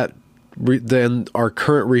 and that then our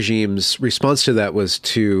current regime's response to that was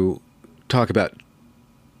to talk about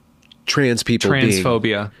trans people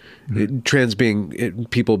transphobia,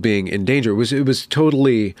 people being in danger. It was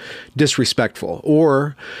totally disrespectful,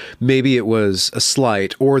 or maybe it was a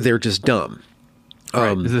slight, or they're just dumb.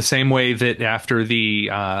 Right. The same way that after the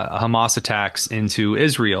Hamas attacks into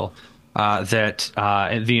Israel, that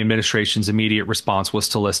the administration's immediate response was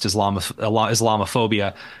to list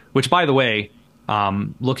Islamophobia, which, by the way,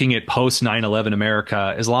 looking at post 9/11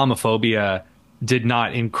 America, Islamophobia did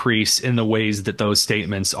not increase in the ways that those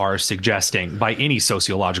statements are suggesting by any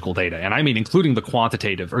sociological data. And I mean, including the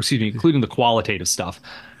including the qualitative stuff.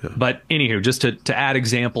 Yeah. But anywho, just to add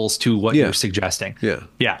examples to what you're suggesting.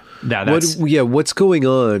 What's going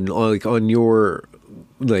on, like on your,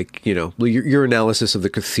 like, you know, your analysis of the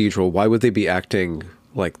cathedral? Why would they be acting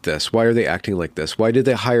like this? Why are they acting like this? Why did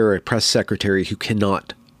they hire a press secretary who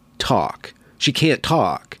cannot talk? She can't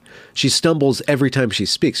talk. She stumbles every time she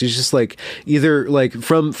speaks. She's just like, either like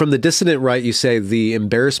from the dissident right, you say the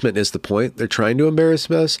embarrassment is the point. They're trying to embarrass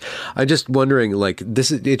us. I'm just wondering, like,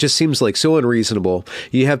 it just seems like so unreasonable.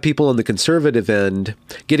 You have people on the conservative end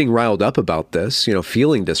getting riled up about this, you know,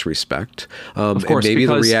 feeling disrespect. Of course, and maybe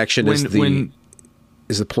the reaction is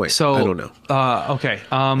the point. So I don't know. Okay.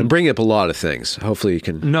 I'm bringing up a lot of things. Hopefully you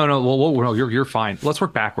can. No. Well, you're fine. Let's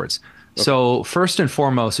work backwards. Okay. So first and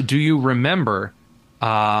foremost, do you remember?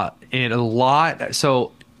 So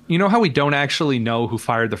you know how we don't actually know who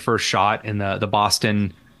fired the first shot in the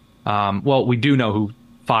Boston, well, we do know who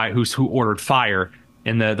ordered fire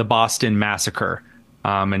in the Boston massacre,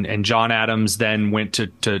 and John Adams then went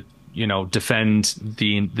to you know, defend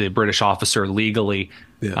the British officer legally.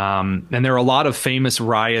 And there are a lot of famous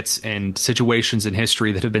riots and situations in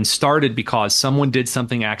history that have been started because someone did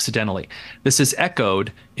something accidentally. This is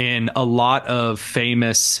echoed in a lot of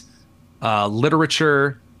famous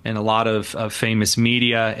literature and a lot of famous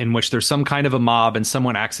media, in which there's some kind of a mob and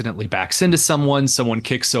someone accidentally backs into someone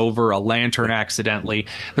kicks over a lantern accidentally.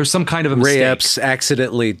 There's some kind of a mistake. Ray Epps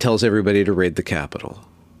accidentally tells everybody to raid the Capitol.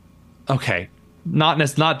 Okay. Not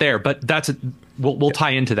there, but we'll tie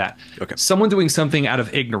into that. Okay. Someone doing something out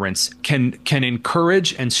of ignorance can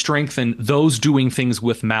encourage and strengthen those doing things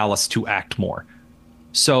with malice to act more.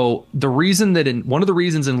 So one of the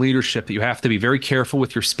reasons in leadership that you have to be very careful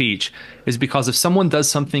with your speech is because if someone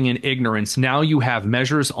does something in ignorance, now you have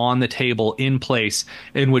measures on the table in place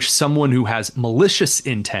in which someone who has malicious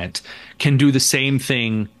intent can do the same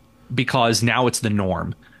thing, because now it's the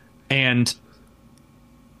norm. And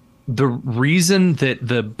the reason that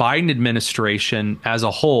the Biden administration as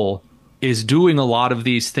a whole is doing a lot of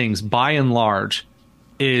these things, by and large,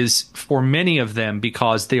 is for many of them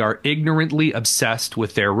because they are ignorantly obsessed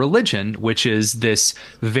with their religion, which is this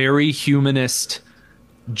very humanist,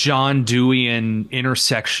 John Deweyan,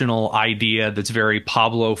 intersectional idea that's very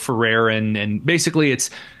Pablo Ferreran. And basically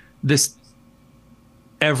it's this,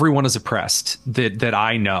 everyone is oppressed that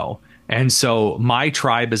I know. And so my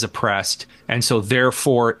tribe is oppressed. And so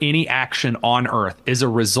therefore any action on earth is a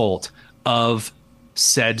result of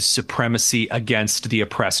said supremacy against the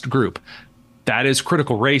oppressed group. That is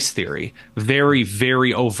critical race theory, very,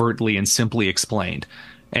 very overtly and simply explained.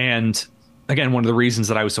 And again, one of the reasons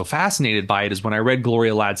that I was so fascinated by it is when I read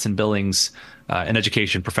Gloria Ladson-Billings' an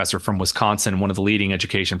education professor from Wisconsin, one of the leading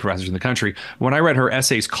education professors in the country. When I read her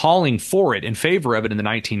essays calling for it, in favor of it in the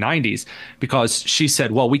 1990s, because she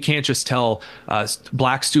said, well, we can't just tell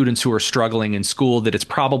black students who are struggling in school that it's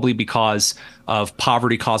probably because of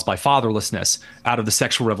poverty caused by fatherlessness out of the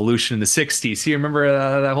sexual revolution in the 60s. You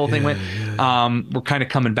remember that whole thing went? We're kind of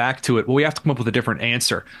coming back to it. Well, we have to come up with a different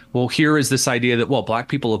answer. Well, here is this idea that, well, black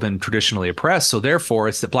people have been traditionally oppressed, so therefore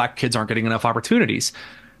it's that black kids aren't getting enough opportunities.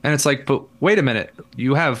 And it's like, but wait a minute.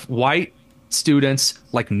 You have white students,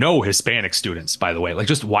 like no Hispanic students, by the way, like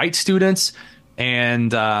just white students.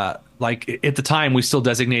 And like at the time, we still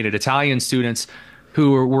designated Italian students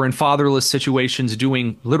who were in fatherless situations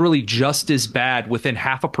doing literally just as bad, within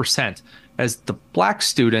 0.5% as the black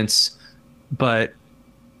students. But,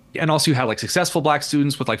 and also you had like successful black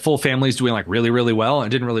students with like full families doing like really, really well, and it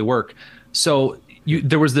didn't really work. So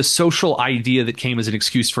there was this social idea that came as an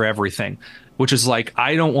excuse for everything, which is like,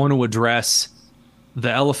 I don't want to address the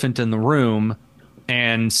elephant in the room.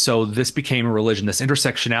 And so this became a religion, this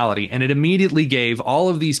intersectionality, and it immediately gave all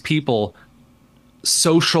of these people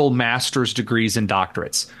social master's degrees and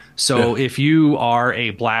doctorates. So if you are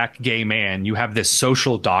a black gay man, you have this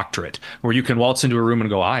social doctorate where you can waltz into a room and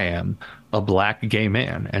go, I am a black gay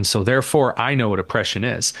man, and so therefore I know what oppression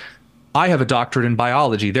is. I have a doctorate in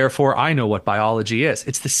biology, therefore I know what biology is.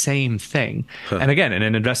 It's the same thing. And again, in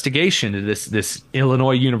an investigation to this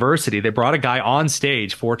Illinois university, they brought a guy on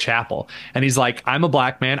stage for chapel, and he's like, I'm a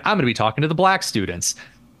black man, I'm going to be talking to the black students.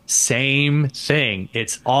 Same thing.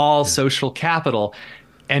 It's all social capital,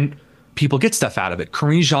 and people get stuff out of it.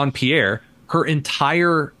 Corinne Jean-Pierre, her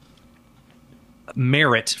entire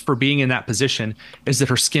merit for being in that position is that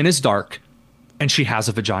her skin is dark and she has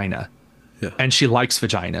a vagina. Yeah. And she likes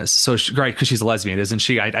vaginas. So right, because she's a lesbian, isn't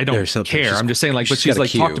she? I don't care. I'm just saying, like, but she's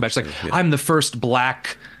like talked about. She's like, I'm the first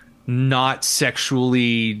black, not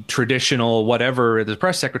sexually traditional, whatever, the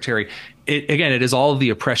press secretary. It is all of the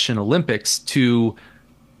oppression Olympics to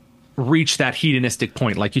reach that hedonistic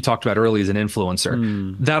point, like you talked about earlier, as an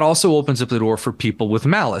influencer. That also opens up the door for people with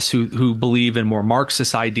malice who believe in more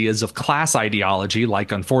Marxist ideas of class ideology,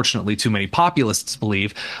 like unfortunately too many populists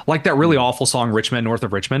believe, like that really awful song Rich Men North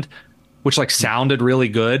of Richmond, which like sounded really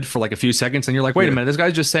good for like a few seconds, and you're like, wait a minute, this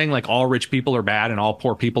guy's just saying like all rich people are bad and all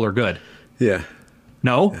poor people are good.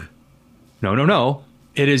 No.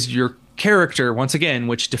 It is your character, once again,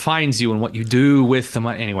 which defines you and what you do with the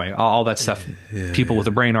money. Anyway, all that stuff people with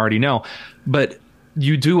a brain already know. But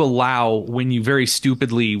you do allow, when you very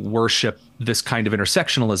stupidly worship this kind of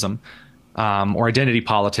intersectionalism or identity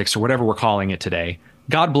politics or whatever we're calling it today.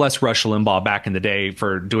 God bless Rush Limbaugh back in the day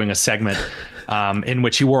for doing a segment in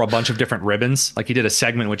which he wore a bunch of different ribbons. Like he did a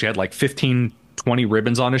segment in which he had like 15, 20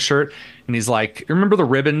 ribbons on his shirt. And he's like, remember the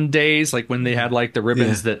ribbon days? Like when they had like the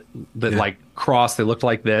ribbons that like crossed, they looked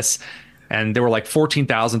like this. And there were like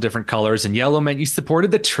 14,000 different colors, and yellow meant you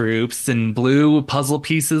supported the troops, and blue puzzle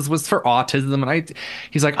pieces was for autism. And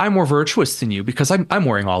he's like, I'm more virtuous than you because I'm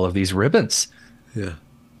wearing all of these ribbons. Yeah.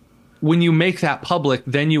 When you make that public,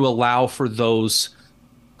 then you allow for those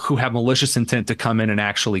who have malicious intent to come in and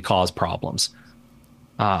actually cause problems.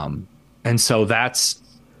 And so that's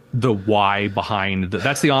the why behind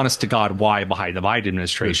that's the honest to God why behind the Biden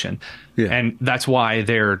administration. And that's why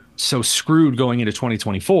they're so screwed going into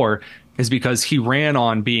 2024, is because he ran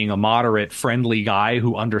on being a moderate, friendly guy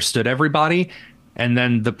who understood everybody. And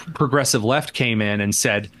then the progressive left came in and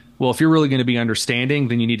said, well, if you're really going to be understanding,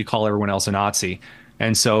 then you need to call everyone else a Nazi.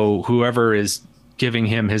 And so whoever is giving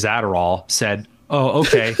him his Adderall said, oh,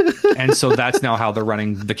 okay. And so that's now how they're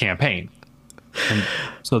running the campaign. And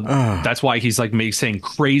so that's why he's like saying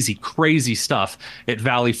crazy stuff at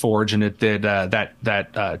Valley Forge and at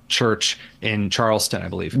that church in Charleston, I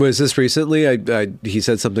believe. Was this recently? He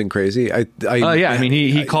said something crazy. I mean,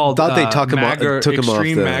 he called. Thought they took him off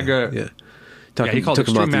the MAGA. He called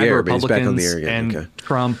extreme MAGA Republicans and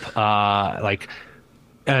Trump like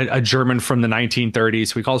a German from the 1930s.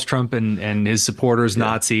 So he calls Trump and his supporters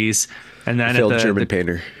Nazis. And then failed German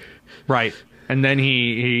painter, right? And then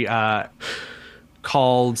he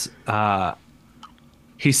called.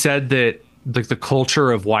 He said that the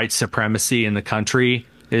culture of white supremacy in the country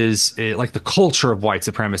is like the culture of white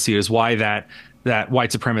supremacy is why that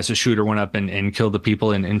white supremacist shooter went up and killed the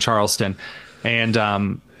people in Charleston. And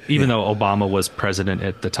even though Obama was president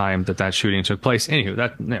at the time that shooting took place, anywho,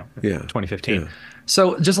 2015.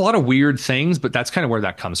 So just a lot of weird things, but that's kind of where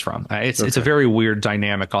that comes from. It's a very weird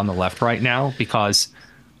dynamic on the left right now because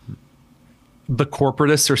the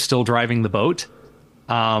corporatists are still driving the boat.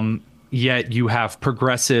 Yet you have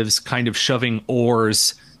progressives kind of shoving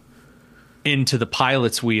oars into the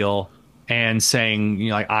pilot's wheel and saying,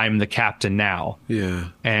 like, I'm the captain now.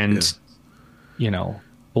 And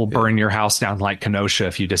will burn your house down like Kenosha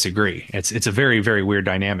if you disagree. It's a very, very weird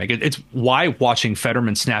dynamic. It's why watching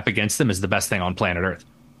Fetterman snap against them is the best thing on planet Earth.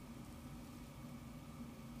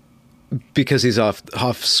 Because he's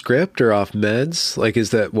off script or off meds? Like,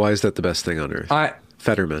 why is that the best thing on Earth?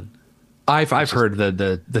 Fetterman. I've heard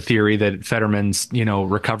the theory that Fetterman's,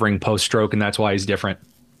 recovering post-stroke and that's why he's different.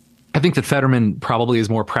 I think that Fetterman probably is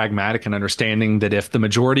more pragmatic in understanding that if the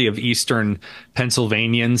majority of Eastern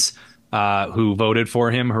Pennsylvanians who voted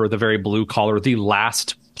for him, who are the very blue collar, the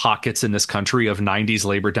last pockets in this country of 90s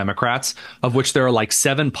labor Democrats, of which there are like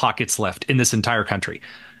 7 pockets left in this entire country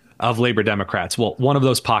of labor Democrats. Well, one of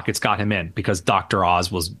those pockets got him in because Dr.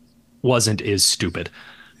 Oz is stupid.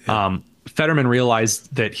 Yeah. Fetterman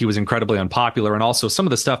realized that he was incredibly unpopular. And also some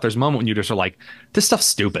of the stuff, there's a moment when you just are like, this stuff's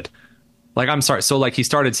stupid. Like, I'm sorry. So like he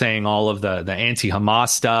started saying all of the anti-Hamas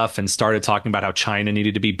stuff and started talking about how China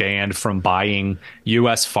needed to be banned from buying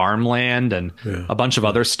U.S. farmland and a bunch of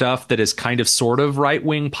other stuff that is kind of sort of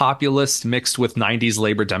right-wing populist mixed with 90s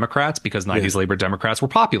labor Democrats, because 90s labor Democrats were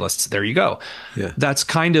populists. There you go. Yeah. That's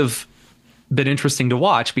kind of been interesting to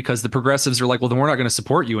watch because the progressives are like, well, then we're not going to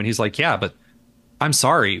support you. And he's like, yeah, but I'm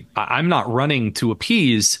sorry. I'm not running to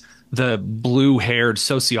appease the blue-haired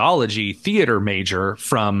sociology theater major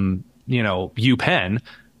from UPenn.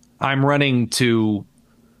 I'm running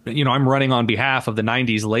on behalf of the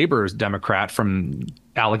 90s labor Democrat from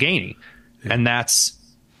Allegheny. Yeah. And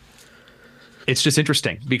it's just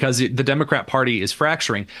interesting because the Democrat Party is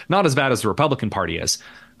fracturing, not as bad as the Republican Party is.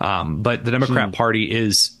 But the Democrat Party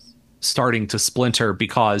is starting to splinter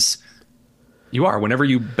because whenever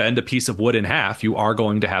you bend a piece of wood in half, you are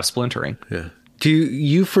going to have splintering. Yeah. Do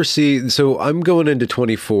you foresee, so I'm going into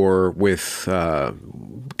 24 with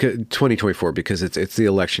 2024 because it's the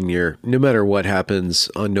election year. No matter what happens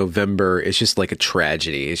on November, it's just like a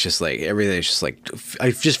tragedy. It's just like everything is just like, I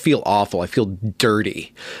just feel awful. I feel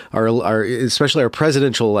dirty. Especially our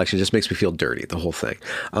presidential election just makes me feel dirty, the whole thing.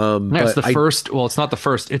 It's the first, well, it's not the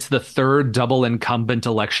first, it's the third double incumbent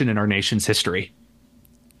election in our nation's history.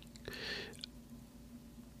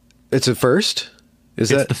 It's a first? It's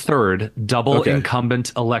the third double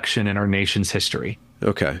incumbent election in our nation's history.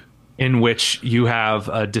 Okay. In which you have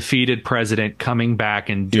a defeated president coming back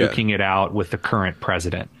and duking it out with the current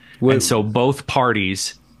president. And so both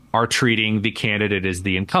parties are treating the candidate as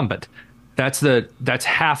the incumbent. That's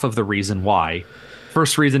half of the reason why.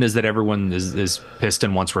 First reason is that everyone is pissed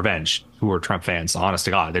and wants revenge, who are Trump fans, honest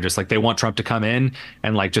to God. They're just like, they want Trump to come in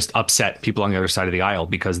and like just upset people on the other side of the aisle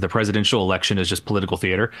because the presidential election is just political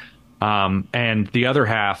theater. And the other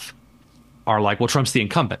half are like, well, Trump's the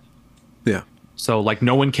incumbent. Yeah. So like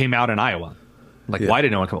no one came out in Iowa. Like, why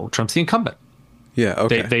did no one come out? Well, Trump's the incumbent. Yeah.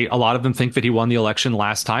 Okay. A lot of them think that he won the election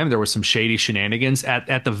last time. There was some shady shenanigans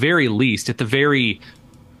at the very least,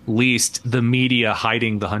 the media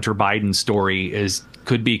hiding the Hunter Biden story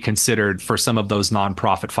could be considered for some of those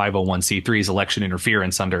nonprofit 501c3s election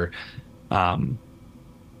interference under,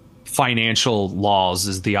 financial laws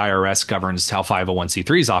as the IRS governs how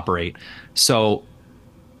 501c3s operate. So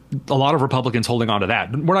a lot of Republicans holding on to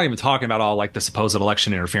that. We're not even talking about all like the supposed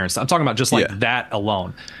election interference. I'm talking about just like that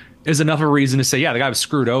alone is enough of a reason to say, yeah, the guy was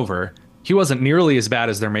screwed over. He wasn't nearly as bad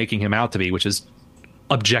as they're making him out to be, which is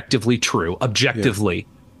objectively true,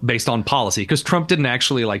 based on policy. Because Trump didn't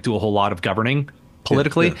actually like do a whole lot of governing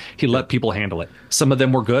politically. He let people handle it. Some of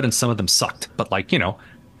them were good and some of them sucked. But like,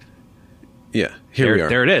 yeah, here we are.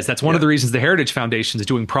 There it is. That's one of the reasons the Heritage Foundation is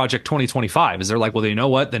doing Project 2025 is they're like, well, you know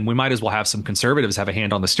what? Then we might as well have some conservatives have a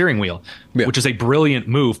hand on the steering wheel, which is a brilliant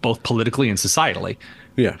move, both politically and societally.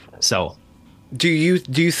 Yeah. So do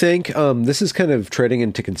you think this is kind of treading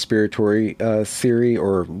into conspiratory theory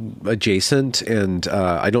or adjacent? And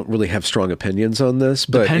I don't really have strong opinions on this,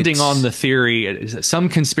 but depending on the theory, some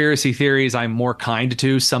conspiracy theories I'm more kind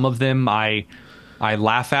to. Some of them I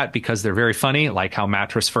laugh at because they're very funny, like how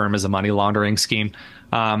Mattress Firm is a money laundering scheme.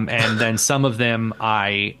 And then some of them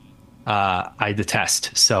I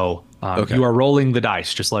detest. So you are rolling the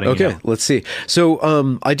dice, just letting you know. Let's see.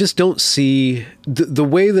 So I just don't see the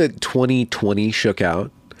way that 2020 shook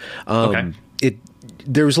out.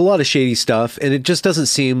 There was a lot of shady stuff, and it just doesn't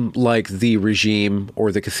seem like the regime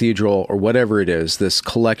or the cathedral or whatever it is, this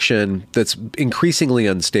collection that's increasingly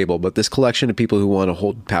unstable, but this collection of people who want to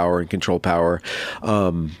hold power and control power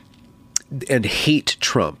and hate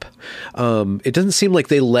Trump. It doesn't seem like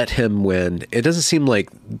they let him win. It doesn't seem like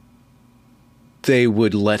they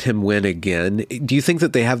would let him win again. Do you think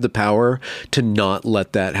that they have the power to not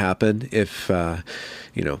let that happen if, by hook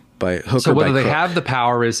or by crook? So whether they have the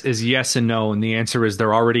power is yes and no, and the answer is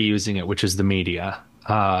they're already using it, which is the media.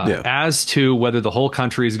 As to whether the whole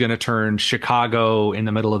country is going to turn Chicago in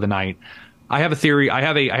the middle of the night, I have a theory. I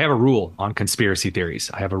have a rule on conspiracy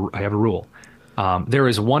theories. I have a rule. There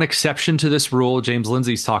is one exception to this rule. James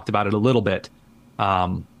Lindsay's talked about it a little bit,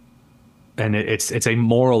 and it's a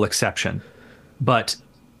moral exception. But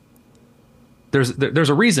there's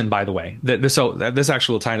a reason, by the way, that this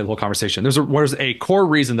actually will tie into the whole conversation. There's a core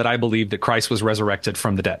reason that I believe that Christ was resurrected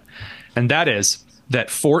from the dead, and that is that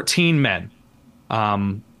 14 men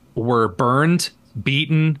were burned,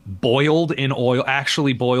 beaten, boiled in oil,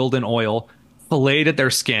 filleted their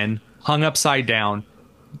skin, hung upside down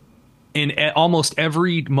in almost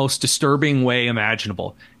every most disturbing way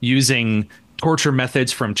imaginable, using torture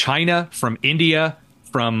methods from China, from India,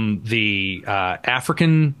 from the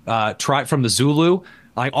African tribe, from the Zulu.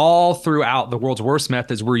 Like, all throughout, the world's worst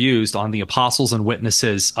methods were used on the apostles and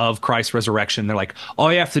witnesses of Christ's resurrection. They're like,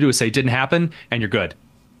 all you have to do is say it didn't happen and you're good.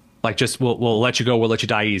 Like, just we'll let you go, we'll let you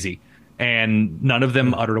die easy. And none of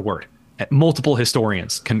them uttered a word. Multiple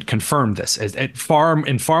historians can confirm this in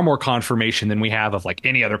far more confirmation than we have of like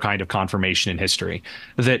any other kind of confirmation in history,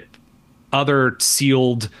 that other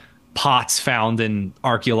sealed pots found in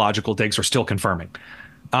archaeological digs are still confirming.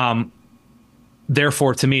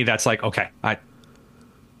 Therefore, to me, that's like, okay, I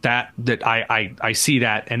see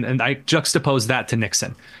that, and I juxtapose that to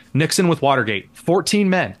Nixon with Watergate. 14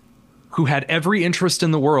 men who had every interest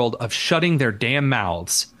in the world of shutting their damn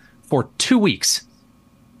mouths for 2 weeks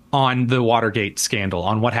on the Watergate scandal,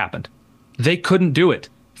 on what happened. They couldn't do it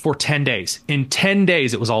for 10 days. In 10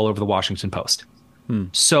 days, it was all over the Washington Post.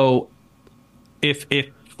 So if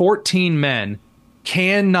 14 men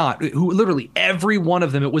cannot, who literally every one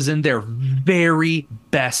of them, it was in their very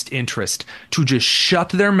best interest to just shut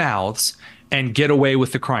their mouths and get away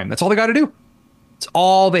with the crime. That's all they got to do. It's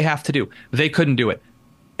all they have to do. They couldn't do it.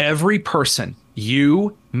 Every person,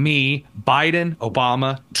 you, me, Biden,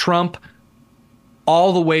 Obama, Trump,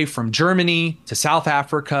 all the way from Germany to South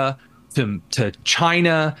Africa to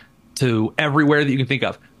China to everywhere that you can think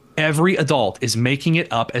of, every adult is making it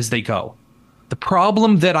up as they go. The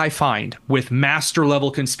problem that I find with master level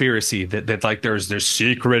conspiracy, that like there's this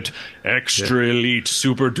secret, extra elite,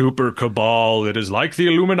 super duper cabal that is like the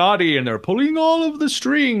Illuminati, and they're pulling all of the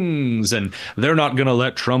strings, and they're not going to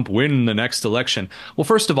let Trump win the next election. Well,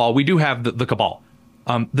 first of all, we do have the cabal.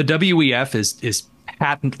 The WEF is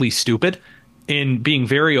patently stupid in being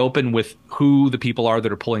very open with who the people are that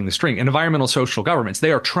are pulling the string. And environmental social governments,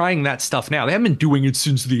 they are trying that stuff now. They haven't been doing it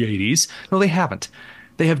since the 80s. No, they haven't.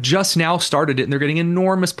 They have just now started it, and they're getting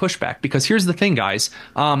enormous pushback. Because here's the thing, guys.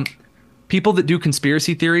 People that do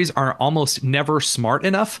conspiracy theories are almost never smart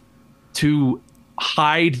enough to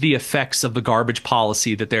hide the effects of the garbage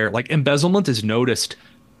policy that they're like. Embezzlement is noticed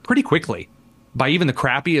pretty quickly by even the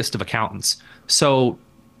crappiest of accountants. So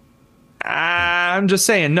I'm just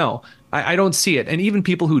saying, no, I don't see it. And even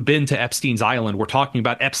people who'd been to Epstein's Island were talking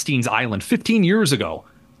about Epstein's Island 15 years ago,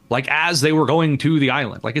 like as they were going to the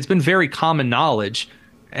island. Like, it's been very common knowledge.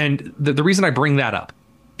 And the reason I bring that up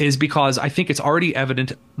is because I think it's already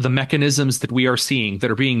evident the mechanisms that we are seeing that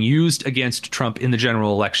are being used against Trump in the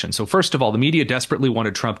general election. So first of all, the media desperately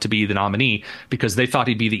wanted Trump to be the nominee because they thought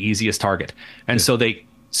he'd be the easiest target. And so they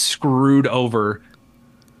screwed over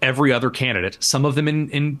every other candidate, some of them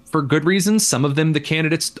in for good reasons. Some of them, the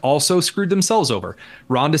candidates also screwed themselves over.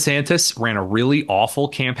 Ron DeSantis ran a really awful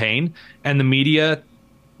campaign, and the media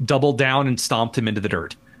doubled down and stomped him into the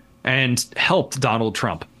dirt and helped Donald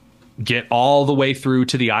Trump get all the way through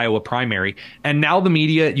to the Iowa primary. And now the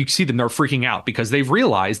media, you see them, they're freaking out because they've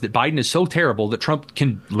realized that Biden is so terrible that Trump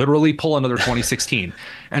can literally pull another 2016.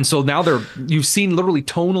 And so now you've seen literally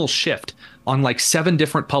tonal shift on like 7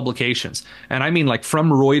 different publications. And I mean, like,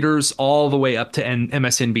 from Reuters all the way up to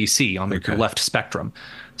MSNBC on the left spectrum.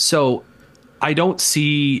 So I don't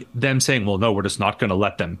see them saying, well, no, we're just not going to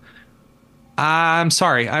let them. I'm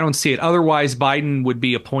sorry, I don't see it. Otherwise, Biden would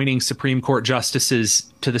be appointing Supreme Court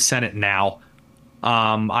justices to the Senate now.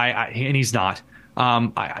 And he's not.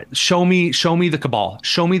 Show me the cabal.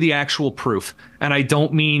 Show me the actual proof. And I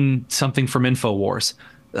don't mean something from InfoWars.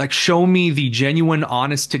 Like, show me the genuine,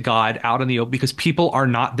 honest to God out in the open, because people are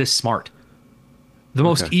not this smart. The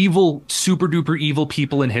most evil, super duper evil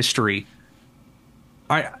people in history.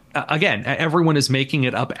 Again, everyone is making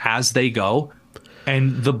it up as they go.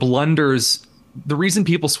 And the blunders, the reason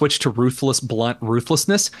people switch to blunt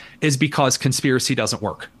ruthlessness is because conspiracy doesn't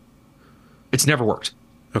work. It's never worked.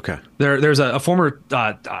 Okay. There's a former,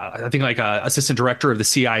 I think, like assistant director of the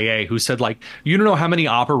CIA who said, like, you don't know how many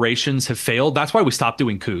operations have failed. That's why we stopped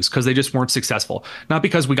doing coups, because they just weren't successful. Not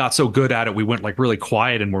because we got so good at it, we went like really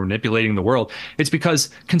quiet and were manipulating the world. It's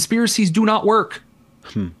because conspiracies do not work.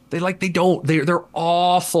 They're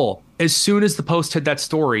awful. As soon as the Post had that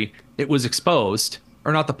story, it was exposed.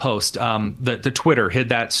 or not the post, the Twitter hid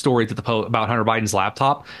that story to the post about Hunter Biden's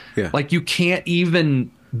laptop. Yeah. Like, you can't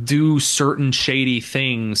even do certain shady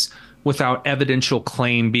things without evidential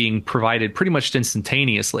claim being provided pretty much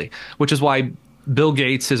instantaneously, which is why Bill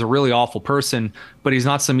Gates is a really awful person, but he's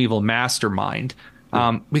not some evil mastermind,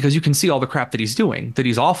 because you can see all the crap that he's doing that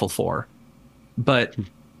he's awful for, but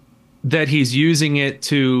that he's using it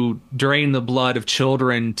to drain the blood of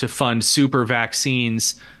children to fund super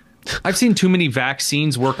vaccines. I've seen too many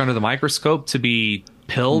vaccines work under the microscope to be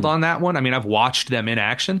pilled on that one. I mean, I've watched them in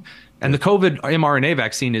action, and the COVID mRNA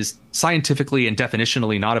vaccine is scientifically and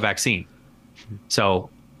definitionally not a vaccine. So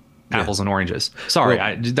apples and oranges. Sorry,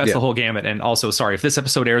 Well, that's the whole gamut. And also, sorry, if this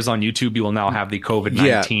episode airs on YouTube, you will now have the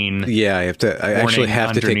COVID-19. Yeah, I actually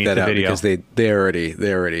have to take that out video. because they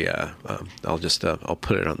already I'll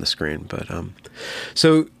put it on the screen. But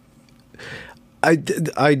so I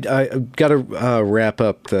got to wrap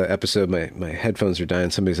up the episode. My headphones are dying.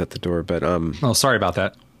 Somebody's at the door. But oh, sorry about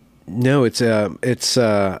that. no, so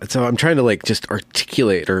I'm trying to like just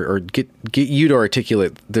articulate or get you to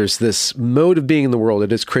articulate. There's this mode of being in the world.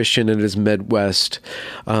 It is Christian. It is Midwest.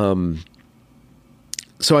 So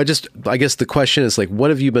I guess the question is like,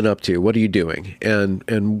 what have you been up to? What are you doing?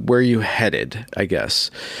 And where are you headed, I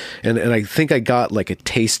guess? And I think I got like a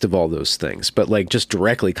taste of all those things, but like just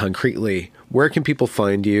directly, concretely, where can people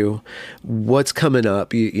find you? What's coming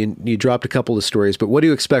up? You dropped a couple of stories, but what do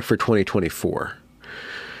you expect for 2024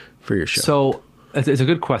 for your show? So it's a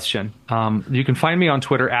good question. You can find me on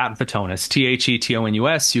Twitter at Thetonus,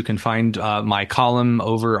 TheTonus. You can find my column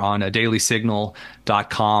over on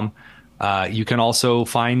dailysignal.com. You can also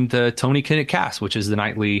find the Tony Kinnett Cast, which is the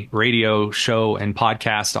nightly radio show and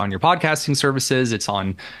podcast on your podcasting services. It's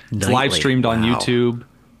live streamed on YouTube.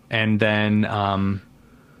 And then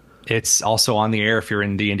it's also on the air if you're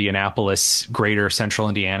in the Indianapolis, greater central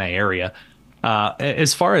Indiana area.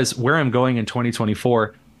 As far as where I'm going in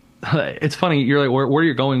 2024, it's funny. You're like, where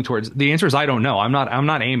you're going towards? The answer is I don't know. I'm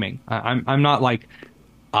not aiming. I'm not like,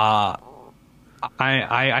 I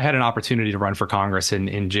had an opportunity to run for Congress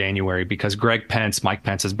in January because Greg Pence, Mike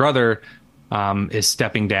Pence's brother, is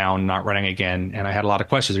stepping down, not running again. And I had a lot of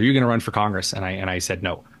questions. Are you going to run for Congress? And I said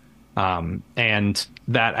no. And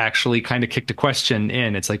that actually kind of kicked a question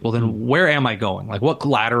in. It's like, well, then where am I going? Like, what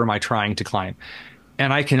ladder am I trying to climb?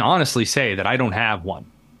 And I can honestly say that I don't have one.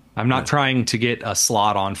 I'm not trying to get a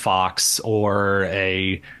slot on Fox or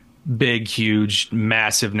a big, huge,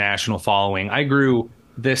 massive national following. I grew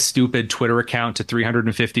this stupid Twitter account to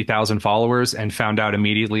 350,000 followers and found out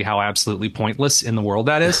immediately how absolutely pointless in the world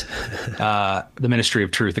that is. The Ministry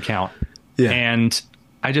of Truth account. Yeah. And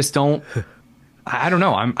I just don't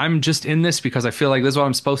know. I'm just in this because I feel like this is what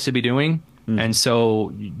I'm supposed to be doing. And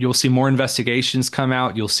so you'll see more investigations come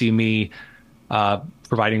out. You'll see me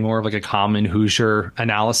providing more of like a common Hoosier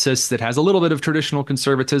analysis that has a little bit of traditional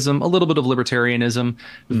conservatism, a little bit of libertarianism,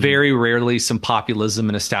 very rarely some populism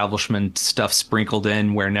and establishment stuff sprinkled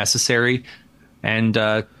in where necessary. And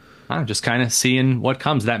I'm just kind of seeing what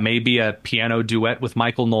comes. That may be a piano duet with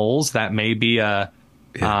Michael Knowles. That may be heck,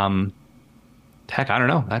 I don't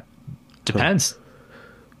know. That depends.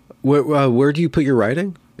 Where do you put your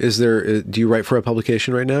writing? Do you write for a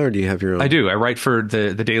publication right now, or do you have your own? I do. I write for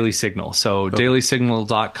the Daily Signal. So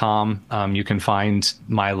dailysignal.com, you can find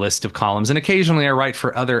my list of columns. And occasionally I write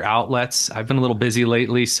for other outlets. I've been a little busy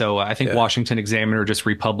lately. So I think Washington Examiner just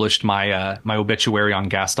republished my obituary on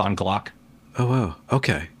Gaston Glock. Oh, wow.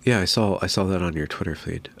 Okay. Yeah, I saw that on your Twitter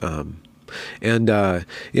feed. And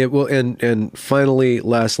finally,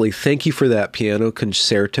 lastly, thank you for that piano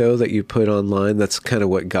concerto that you put online. That's kind of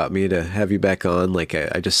what got me to have you back on. Like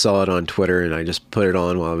I just saw it on Twitter and I just put it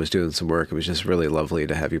on while I was doing some work. It was just really lovely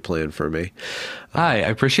to have you playing for me. I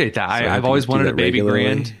appreciate that. So I've always wanted a baby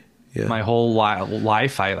grand. Yeah. My whole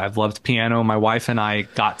life. I've loved piano. My wife and I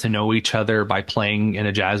got to know each other by playing in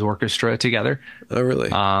a jazz orchestra together. Oh, really?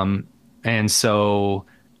 And so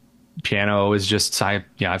piano is just,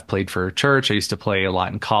 I've played for church. I used to play a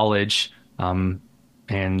lot in college. I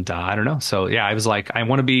don't know. So yeah, I was like, I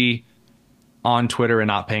want to be on Twitter and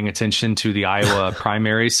not paying attention to the Iowa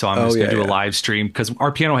primaries. So I'm just going to do a live stream because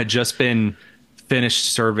our piano had just been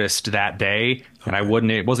finished serviced that day. And I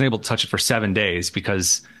wasn't able to touch it for 7 days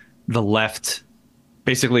because the left,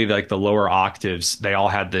 basically like the lower octaves, they all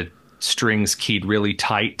had the strings keyed really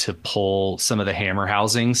tight to pull some of the hammer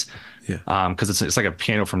housings. Because it's like a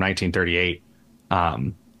piano from 1938.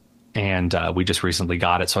 And we just recently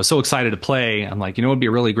got it. So I was so excited to play. I'm like, it would be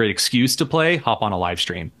a really great excuse to play, hop on a live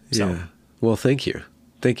stream. So. Yeah. Well, thank you.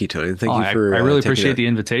 Thank you, Tony. Thank you for I really appreciate the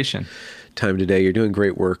invitation. time today. You're doing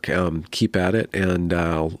great work. Keep at it, and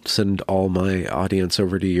I'll send all my audience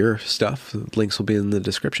over to your stuff. Links will be in the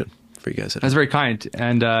description for you guys. That's very kind.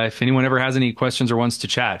 And if anyone ever has any questions or wants to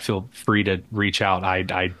chat, feel free to reach out. I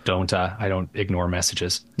don't ignore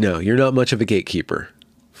messages. No, you're not much of a gatekeeper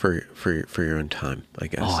for your own time, I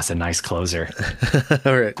guess. Oh, it's a nice closer.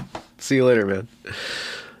 All right. See you later, man.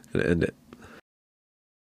 Gonna end it.